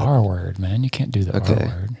It's that. the R word, man. You can't do the Okay. R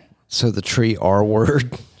word. So the tree R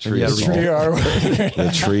word. Tree Yeah, is tree R word.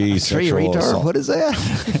 The tree Tree sexual retard. assault. What is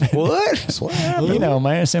that? What? You know,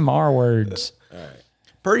 man, it's them R words.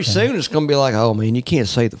 Pretty soon it's gonna be like, oh man, you can't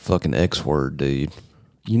say the fucking X word, dude.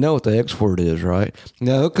 You know what the X word is, right?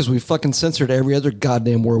 No, because we fucking censored every other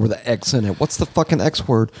goddamn word with an X in it. What's the fucking X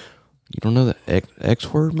word? You don't know the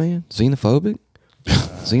X word, man? Xenophobic?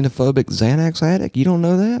 Xenophobic Xanax addict? You don't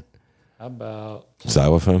know that? How about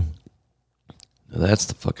Xylophone. That's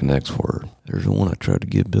the fucking X word. There's one I tried to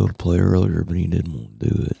get Bill to play earlier, but he didn't want to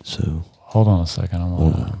do it. So, hold on a second. I'm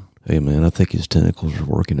gonna, hey man, I think his tentacles are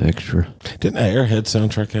working extra. Didn't the Airhead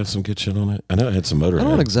soundtrack have some good shit on it? I know it had some Motorhead. I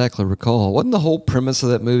don't exactly recall. Wasn't the whole premise of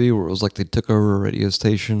that movie where it was like they took over a radio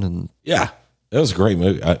station and Yeah, it was a great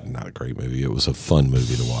movie. Not a great movie. It was a fun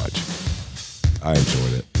movie to watch. I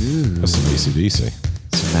enjoyed it. That's some AC/DC.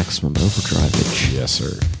 some Maximum Overdrive itch? Yes,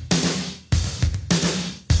 sir.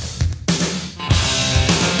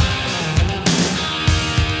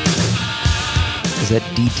 Is that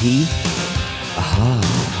DT?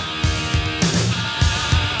 Aha.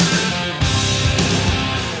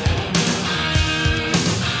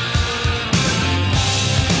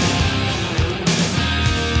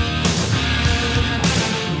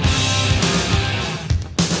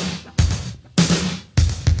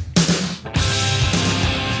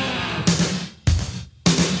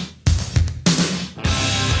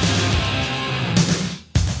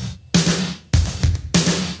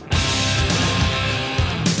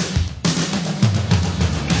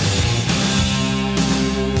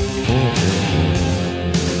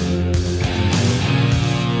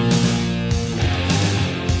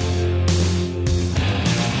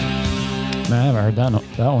 Man, I haven't heard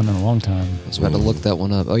that one in a long time. I was about to look that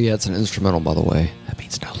one up. Oh yeah, it's an instrumental, by the way. That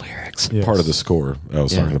means no lyrics. Yes. Part of the score I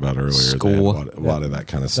was Yeah. talking about earlier. Score. They had a lot of that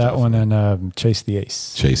kind of stuff. That one and Chase the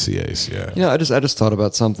Ace. Chase the Ace, yeah. Yeah, I just thought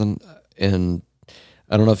about something, and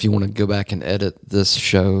I don't know if you want to go back and edit this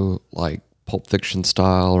show like Pulp Fiction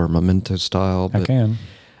style or Memento style. I But can.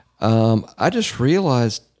 I just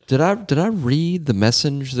realized, did I read the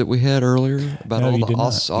message that we had earlier about No, all you the did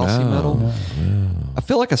not. Aussie metal? I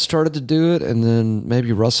feel like I started to do it, and then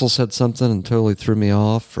maybe Russell said something and totally threw me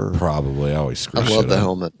off. Or Probably. I always screw I shit love the up.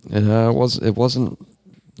 helmet. it wasn't.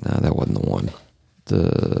 No, that wasn't the one.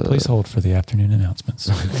 Please hold for the afternoon announcements.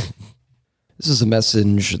 This is a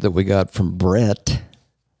message that we got from Brett.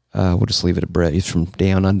 We'll just leave it at Brett. He's from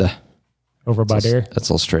down under. Over by there. That's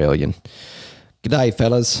Australian. G'day,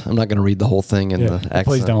 fellas. I'm not going to read the whole thing in Yeah, the accent.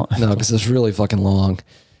 please don't. No, because it's really fucking long.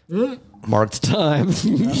 Mark the time.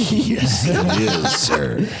 Yes, it is,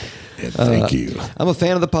 sir. And thank you. I'm a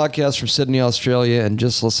fan of the podcast from Sydney, Australia, and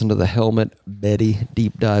just listened to the Helmet Betty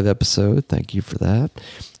deep dive episode. Thank you for that.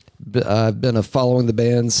 I've been following the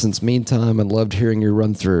band since Meantime and loved hearing your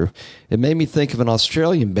run through. It made me think of an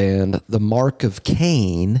Australian band, the Mark of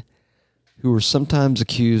Cain, who were sometimes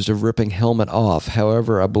accused of ripping Helmet off.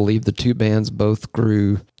 However, I believe the two bands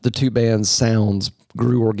sounds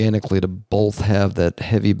grew organically to both have that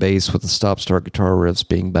heavy bass with the stop-start guitar riffs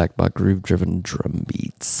being backed by groove-driven drum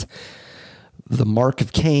beats. The Mark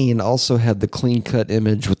of Cain also had the clean-cut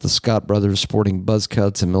image with the Scott brothers sporting buzz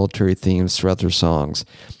cuts and military themes throughout their songs.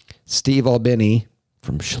 Steve Albini,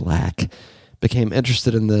 from Shellac, became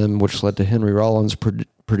interested in them, which led to Henry Rollins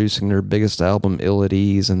producing their biggest album, Ill at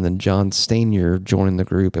Ease, and then John Stanier joining the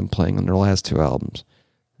group and playing on their last two albums.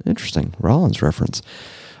 Interesting. Rollins reference.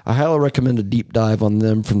 I highly recommend a deep dive on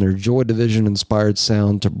them, from their Joy Division-inspired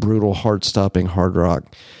sound to brutal, heart-stopping hard rock.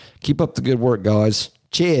 Keep up the good work, guys.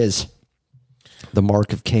 Cheers. The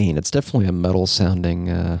Mark of Cain. It's definitely a metal-sounding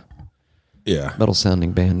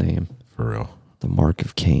band name. For real. The Mark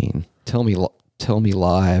of Cain. Tell Me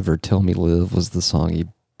Live or Tell Me Live was the song he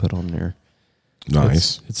put on there.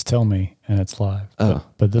 Nice. It's Tell Me, and it's live. Oh,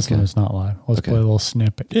 but this okay. one is not live. Let's Okay. play a little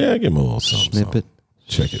snippet. Yeah, give him a little something. Snippet.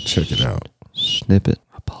 Check it out. Snippet.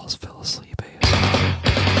 My balls fell asleep.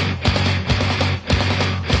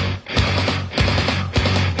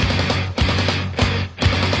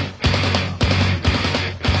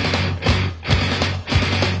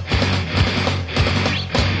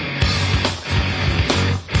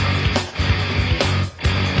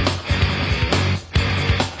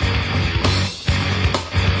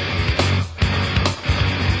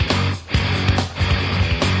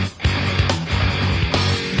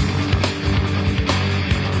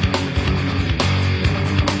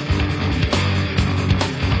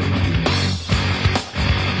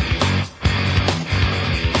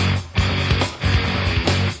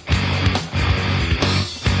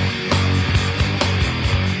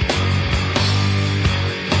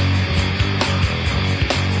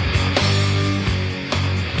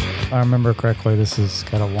 If I remember correctly, this has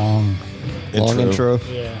got a long. Long intro.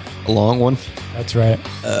 Yeah. A long one. That's right.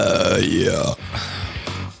 Yeah.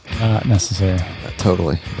 Not necessary.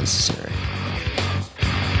 Totally necessary.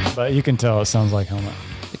 But you can tell it sounds like Helmet.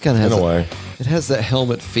 It kind of has In a way. It has that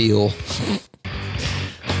Helmet feel.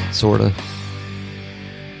 Sort of.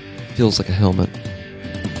 Feels like a helmet. You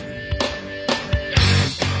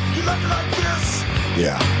like it like this?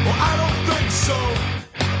 Yeah. Well, I don't think so.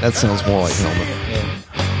 That sounds more like Helmet.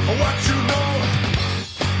 What you know,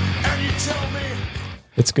 and you tell me.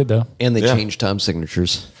 It's good though. And they Yeah. changed time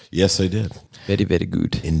signatures. Yes, they did. Very, very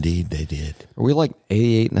good. Indeed, they did. Are we like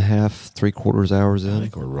 88 and a half, 3/4 hours I in?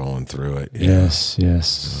 think we're rolling through it. Yes.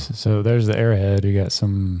 So there's the Airhead. We got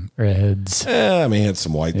some Airheads. Yeah, I mean, had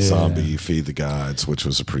some White Yeah. Zombie, Feed the Gods, which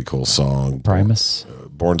was a pretty cool song. Primus.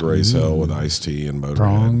 Born to Raise Hell with Ice-T and Motorhead.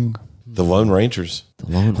 Prong. The Lone Rangers.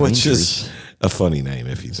 The Lone Which Rangers. is a funny name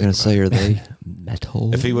if you I was going think to say, are they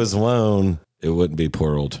metal? If he was lone, it wouldn't be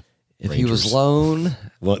Porld. If he was lone,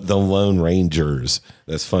 The Lone Rangers.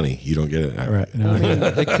 That's funny. You don't get it. Right. No,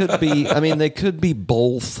 they could be. I mean, they could be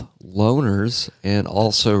both loners and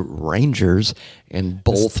also rangers, and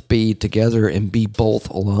both be together and be both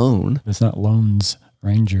alone. it's not Lones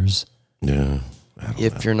Rangers. Yeah.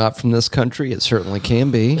 If you're not from this country, it certainly can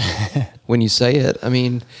be. When you say it, I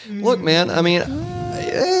mean, look, man. I mean,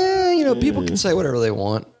 people can say whatever they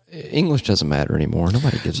want. English doesn't matter anymore.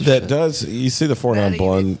 Nobody gives a That shit. does. You see the 4 Non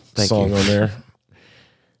Blonde Thank song you. on there?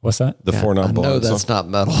 What's that? The 4 Non I Blonde know that's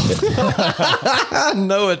song. not metal.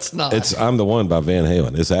 No, it's not. It's I'm the One by Van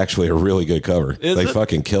Halen. It's actually a really good cover. They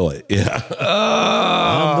fucking kill it. Yeah.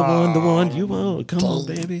 I'm the one you want. Come on,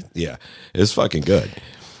 baby. Yeah. It's fucking good.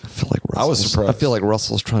 I was surprised. I feel like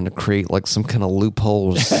Russell's trying to create like some kind of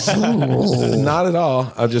loophole. Not at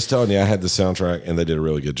all. I'm just telling you, I had the soundtrack, and they did a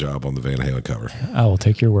really good job on the Van Halen cover. I will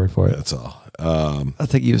take your word for it. That's all. I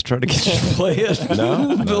think he was trying to get you to play it.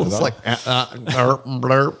 No, Bill's like, no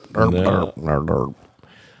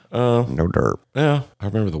derp. Yeah, I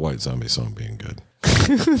remember the White Zombie song being good.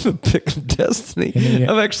 The Pick of Destiny.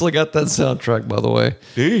 I've actually got that soundtrack, by the way.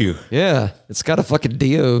 Do you? Yeah, it's got a fucking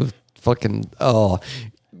Dio fucking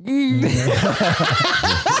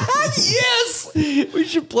yes, we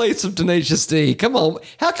should play some Tenacious D. Come on,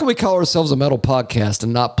 how can we call ourselves a metal podcast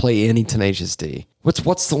and not play any Tenacious D?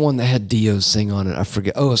 What's the one that had Dio sing on it? I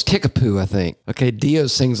forget. Oh, it's Kickapoo, I think. Okay, Dio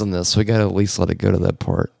sings on this, so we got to at least let it go to that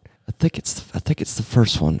part. I think it's the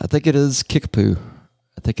first one. I think it is Kickapoo.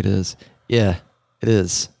 I think it is. Yeah, it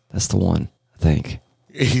is. That's the one. I think.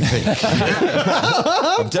 You think?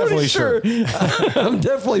 I'm definitely sure. I'm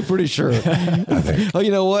definitely pretty sure. Oh,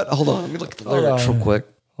 you know what? Hold on. Let me look at the lyrics real quick.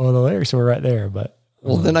 Well, the lyrics were right there, but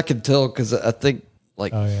well, then I could tell because I think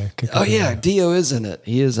like Dio is in it.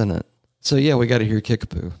 He is in it. So yeah, we got to hear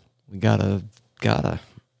Kickapoo. We gotta.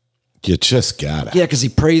 You just gotta. Yeah, because he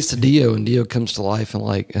prays to Dio, and Dio comes to life and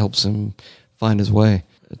like helps him find his way.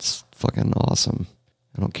 It's fucking awesome.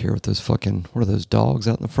 I don't care what those fucking what are those dogs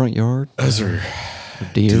out in the front yard? Those are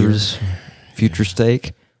deers. Future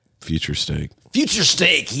steak. Future steak. Future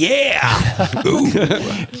steak, yeah. Ooh.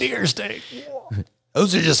 Deer steak.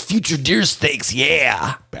 Those are just future deer steaks,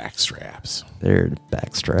 yeah. Back straps. They're the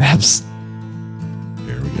back straps.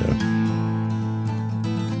 Here we go.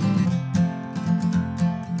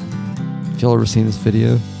 Have y'all ever seen this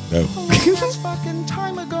video? No. Last fucking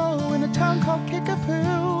time ago in a town called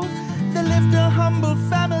Kickapoo, there lived a humble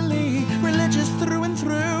family, religious through and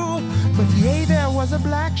through. But yea, there was a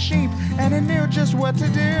black sheep, and he knew just what to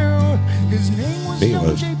do. His name was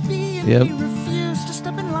Young JP, and he refused to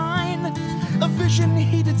step in line. A vision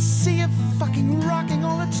he did see it fucking rocking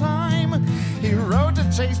all the time. He wrote a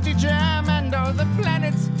tasty jam, and all the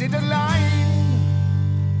planets did align.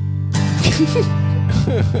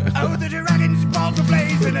 Oh, the dragon's balls were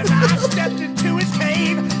blazing, and I stepped into his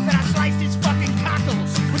cave. Then I sliced his fucking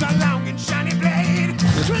cockles with a long and shiny blade.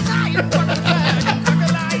 'Twas I and fucking bird and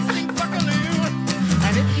fuckalizing fuckaloo.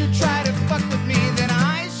 And if you try to fuck with me, then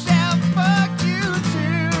I shall fuck you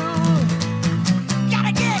too.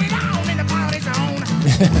 Gotta get it on in the party zone.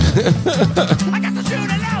 I got to shoot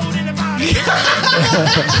alone in the party zone.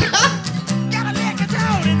 Gotta lick a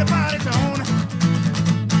toad in the party zone.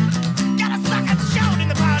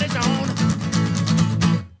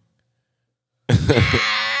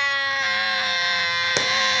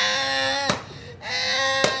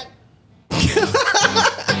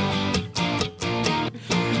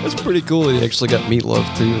 That's pretty cool that he actually got Meatloaf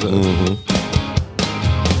too, though. Mm-hmm.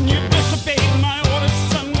 You disobeyed my orders,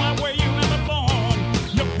 son, why were you never born?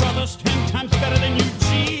 Your brother's 10 times better than you,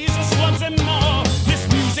 Jesus loves him more. This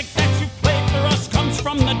music that you play for us comes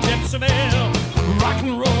from the depths of hell. Rock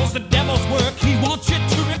and roll's the devil's work, he wants you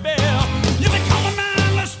to rebel. You become a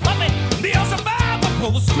mindless puppet, Beelzebub will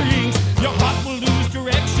pull the strings. Your heart will lose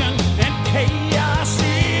direction, and chaos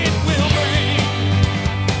it will bring.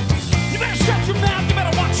 You better shut your mouth, you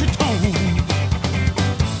better watch your tone.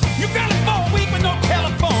 You got it 4 weeks with no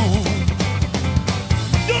telephone.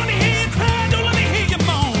 Don't let me hear you cry, don't let me hear you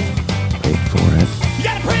moan. Wait for it. You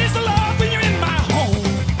gotta praise the Lord when you're in my home.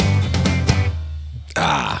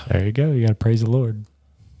 There you go. You got to praise the Lord.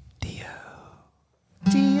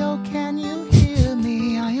 Dio, can you hear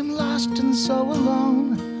me? I am lost and so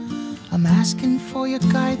alone. I'm asking for your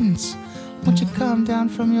guidance. Won't you come down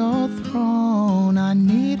from your throne? I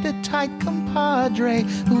need a tight compadre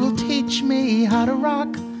who will teach me how to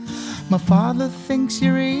rock. My father thinks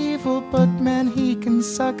you're evil, but man, he can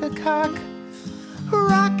suck a cock.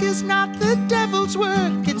 Rock is not the devil's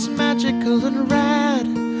work, it's magical and rad.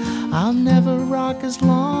 I'll never rock as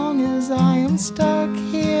long as I am stuck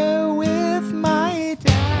here with my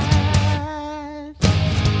dad.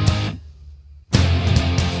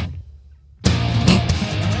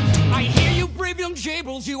 I hear you, brave young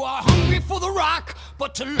jables, you are hungry for the rock.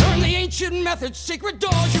 But to learn the ancient methods, secret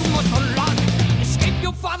doors you must unlock. Escape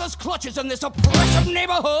your father's clutches in this oppressive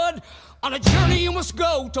neighborhood. On a journey you must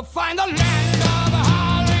go to find the land of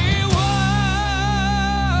Hollywood.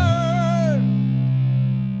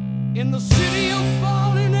 In the city of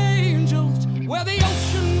fallen angels, where the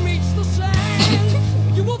ocean meets the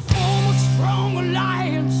sand, you will form a strong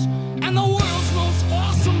alliance and the world's most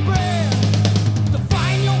awesome band. To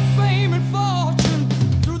find your fame and fortune,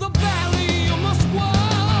 through the valley you must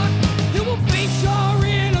walk. You will face your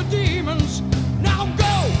inner demons. Now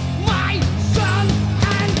go, my son,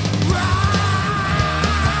 and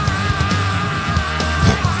rise.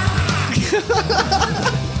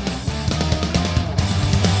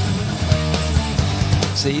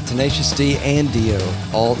 See, Tenacious D and Dio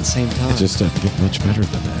all at the same time. It just doesn't get much better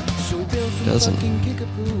than that. Doesn't.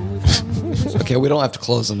 Okay, we don't have to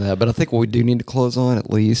close on that, but I think what we do need to close on at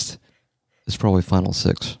least is probably Final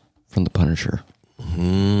Six from The Punisher.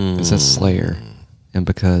 It says Slayer. And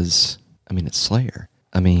because, I mean, it's Slayer.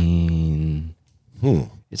 I mean,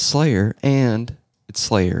 it's Slayer and it's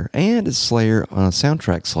Slayer and it's Slayer on a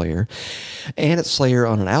soundtrack Slayer and it's Slayer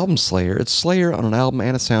on an album Slayer. It's Slayer on an album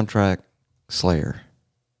and a soundtrack Slayer.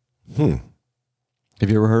 Have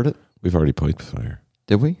you ever heard it? We've already played Slayer.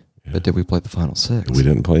 Did we? Yeah. But did we play the Final Six? We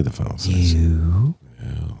didn't play the Final Six. Yeah.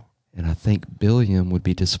 And I think Billiam would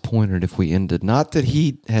be disappointed if we ended. Not that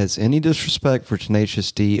he has any disrespect for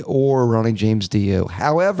Tenacious D or Ronnie James Dio.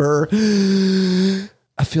 However,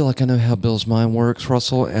 I feel like I know how Bill's mind works,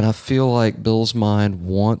 Russell, and I feel like Bill's mind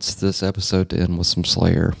wants this episode to end with some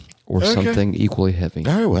Slayer or something equally heavy.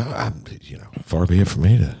 Oh, well, far be it for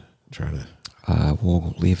me to try to...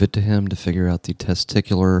 We'll leave it to him to figure out the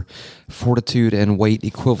testicular fortitude and weight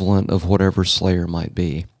equivalent of whatever Slayer might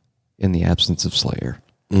be in the absence of Slayer.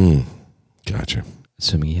 Gotcha.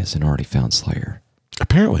 Assuming he hasn't already found Slayer.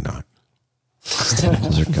 Apparently not. Those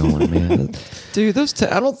tentacles are going, man. Dude,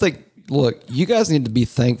 I don't think... Look, you guys need to be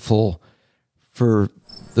thankful for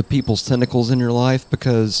the people's tentacles in your life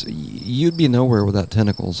because you'd be nowhere without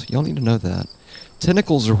tentacles. Y'all need to know that.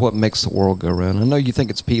 Tentacles are what makes the world go round. I know you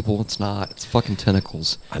think it's people. It's not. It's fucking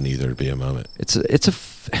tentacles. I need there to be a moment. It's a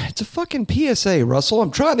fucking PSA, Russell.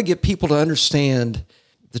 I'm trying to get people to understand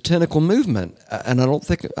the tentacle movement, and I don't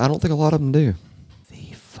think a lot of them do.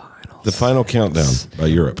 The Final Countdown by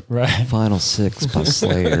Europe. Right. Final Six by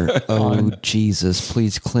Slayer. Oh, Jesus,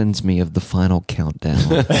 please cleanse me of the final countdown.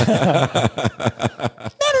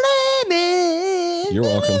 You're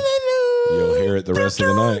welcome. You'll hear it the rest of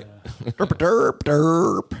the night.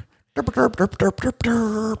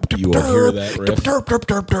 You will hear that riff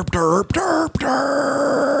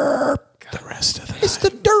the rest of the night. It's the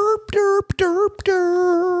derp, derp, derp,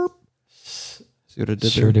 derp. See what I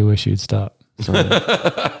did Sure there? do wish you'd stop. Sorry.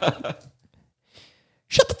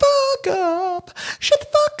 Shut the fuck up. Shut the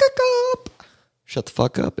fuck up. Shut the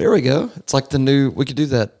fuck up. There we go. It's like the new, we could do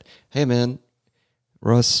that. Hey, man,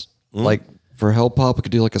 Russ, like for Hell Pop, we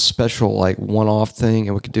could do like a special, like one-off thing,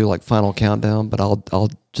 and we could do like Final Countdown, but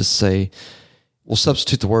I'll just say, we'll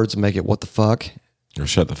substitute the words and make it what the fuck. Or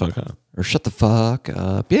shut the fuck up. Or shut the fuck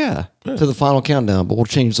up. Yeah. To the Final Countdown, but we'll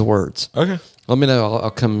change the words. Okay. Let me know.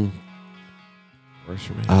 I'll come. Where's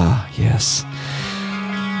your man? Ah, yes.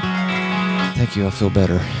 Thank you. I feel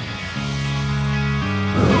better.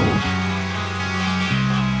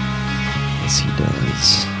 Yes, he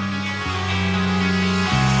does.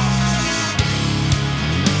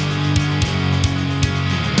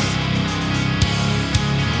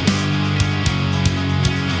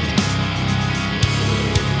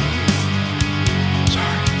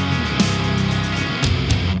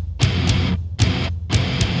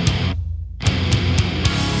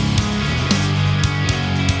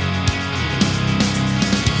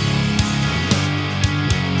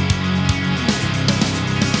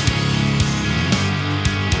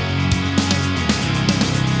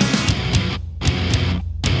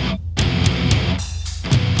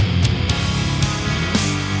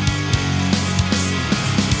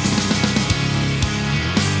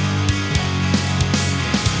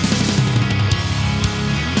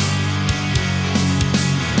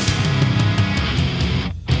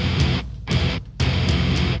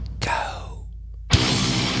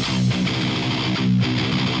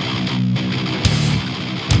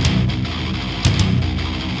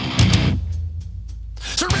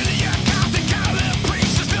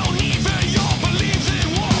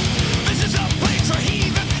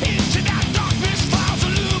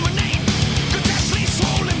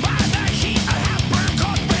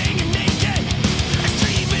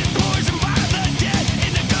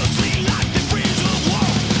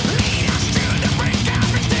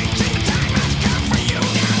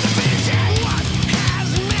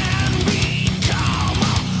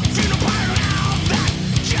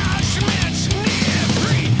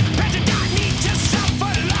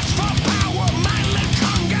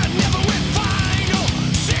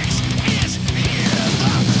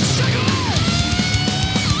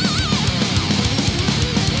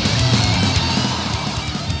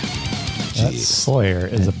 Slayer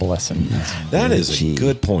is a blessing. That is a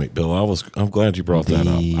good point, Bill. I'm glad you brought that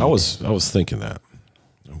up. I was thinking that.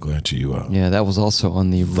 I'm glad you yeah, that was also on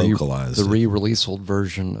the vocalized re-release old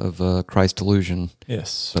version of Christ Delusion.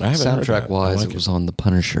 Yes. But soundtrack wise, it was on The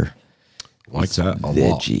Punisher. Like that a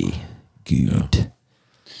lot. Veggie. Good.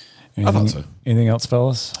 Anything, I thought so. Anything else,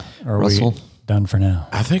 fellas? Or are Russell? we done for now?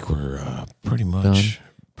 I think we're pretty much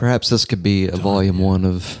Perhaps this could be a volume 1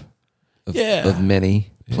 of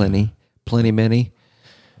many, plenty.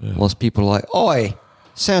 Most people are like, oi,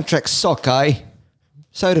 soundtracks suck, eh?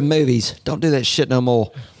 So do movies. Don't do that shit no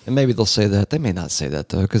more. And maybe they'll say that. They may not say that,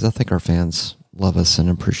 though, because I think our fans love us and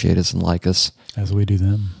appreciate us and like us. As we do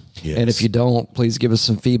them. Yes. And if you don't, please give us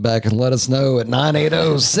some feedback and let us know at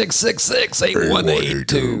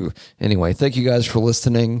 980-666-8182. Anyway, thank you guys for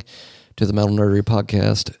listening to the Metal Nerdery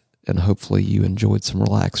Podcast, and hopefully you enjoyed some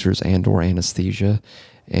relaxers and or anesthesia.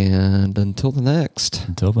 And until the next.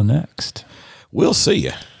 We'll see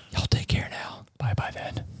you. Y'all take care now. Bye-bye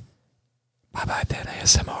then. Bye-bye then,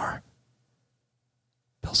 ASMR.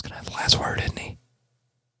 Bill's going to have the last word, isn't he?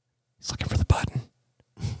 He's looking for the button.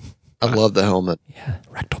 I love the helmet. Yeah,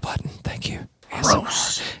 rectal button. Thank you.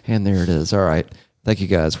 ASMR. And there it is. All right. Thank you,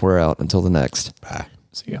 guys. We're out. Until the next. Bye.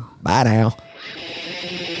 See ya. Bye now.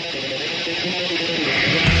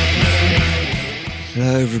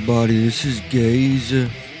 Hello, everybody. This is Gazer,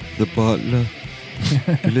 the butler.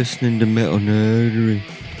 You're listening to Metal Nerdery.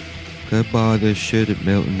 Go buy their shit at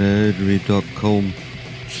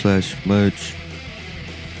metalnerdery.com/merch.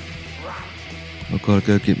 I've got to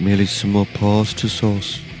go get Millie some more pasta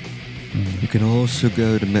sauce. You can also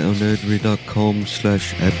go to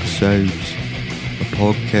metalnerdery.com/episodes, a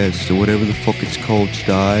podcast, or whatever the fuck it's called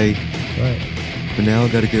today. Right. But now I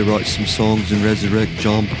got to go write some songs and resurrect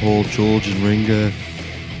John, Paul, George, and Ringo.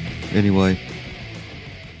 Anyway.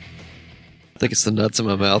 I think it's the nuts in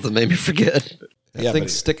my mouth that made me forget. Yeah,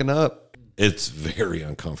 Thing's sticking up. It's very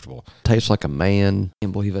uncomfortable. Tastes like a man.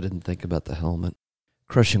 Can't believe I didn't think about the helmet.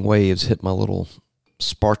 Crushing waves hit my little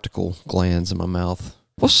sparkle glands in my mouth.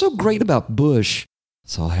 What's so great about Bush?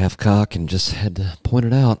 Saw half cock and just had to point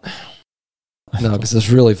it out. No, because it's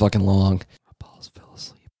really fucking long. My balls fell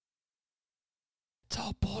asleep. It's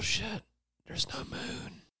all bullshit. There's no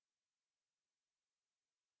moon.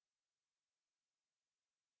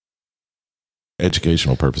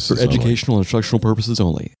 Educational purposes. For educational and instructional purposes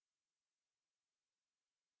only.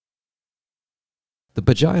 The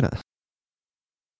vagina.